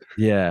month.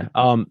 Yeah.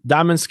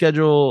 Diamond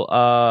schedule,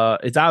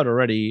 it's out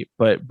already,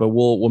 but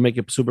we'll make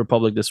it super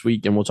public this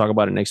week, and we'll talk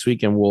about it next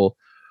week, and we'll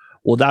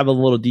dive a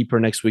little deeper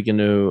next week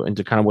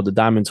into kind of what the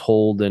Diamonds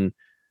hold and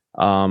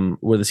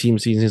where the team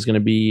season is going to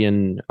be,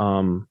 and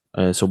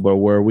so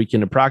we're a week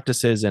into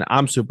practices, and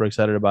I'm super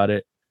excited about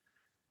it.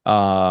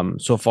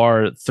 So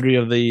far, three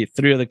of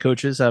the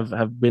coaches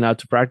have been out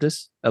to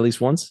practice at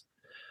least once.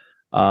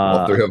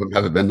 All three of them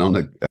haven't been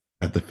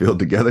at the field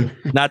together.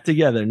 Not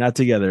together.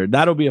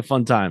 That'll be a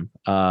fun time.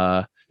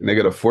 And they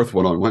get a fourth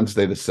one on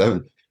Wednesday the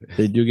 7th.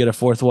 They do get a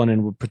fourth one,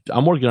 and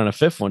I'm working on a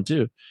fifth one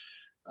too.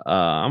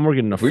 I'm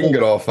working on a. We can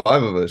get all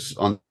five of us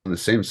on the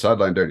same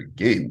sideline during a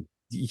game.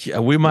 Yeah,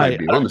 we might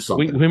be onto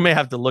something. We may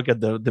have to look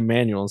at the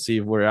manual and see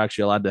if we're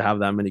actually allowed to have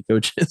that many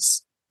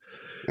coaches.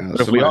 Yeah,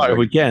 but if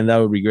we can, that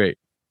would be great.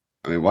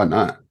 I mean, why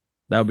not?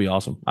 That would be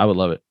awesome. I would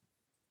love it.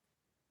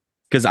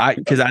 Because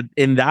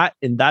in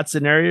that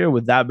scenario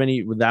with that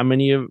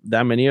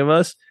many of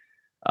us,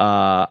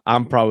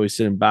 I'm probably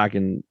sitting back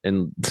and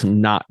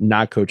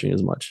not coaching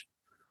as much.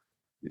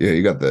 Yeah,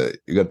 you got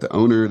the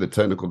owner, the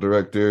technical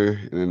director,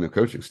 and then the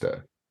coaching staff.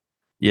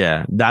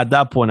 Yeah, at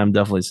that point, I'm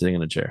definitely sitting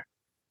in a chair.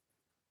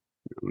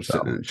 I'm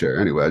sitting in a chair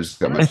anyway. I just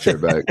got my chair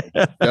back.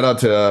 Shout out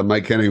to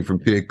Mike Henning from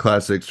PA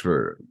Classics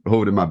for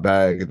holding my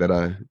bag that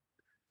I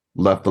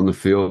left on the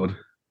field.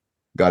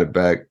 Got it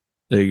back.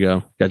 There you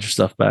go. Got your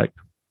stuff back.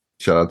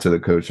 Shout out to the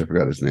coach. I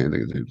forgot his name. I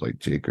think his name was like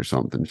Jake or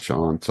something.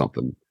 Sean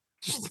something.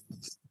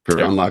 For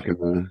unlocking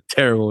the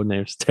terrible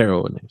names.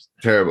 Terrible.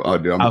 Oh,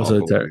 dude, I'm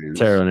absolutely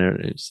terrible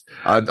names.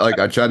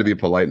 I tried to be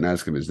polite and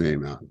ask him his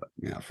name out, but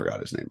yeah, I forgot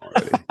his name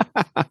already.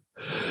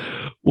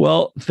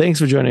 Well, thanks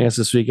for joining us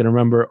this week, and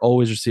remember,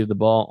 always receive the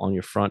ball on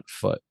your front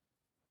foot.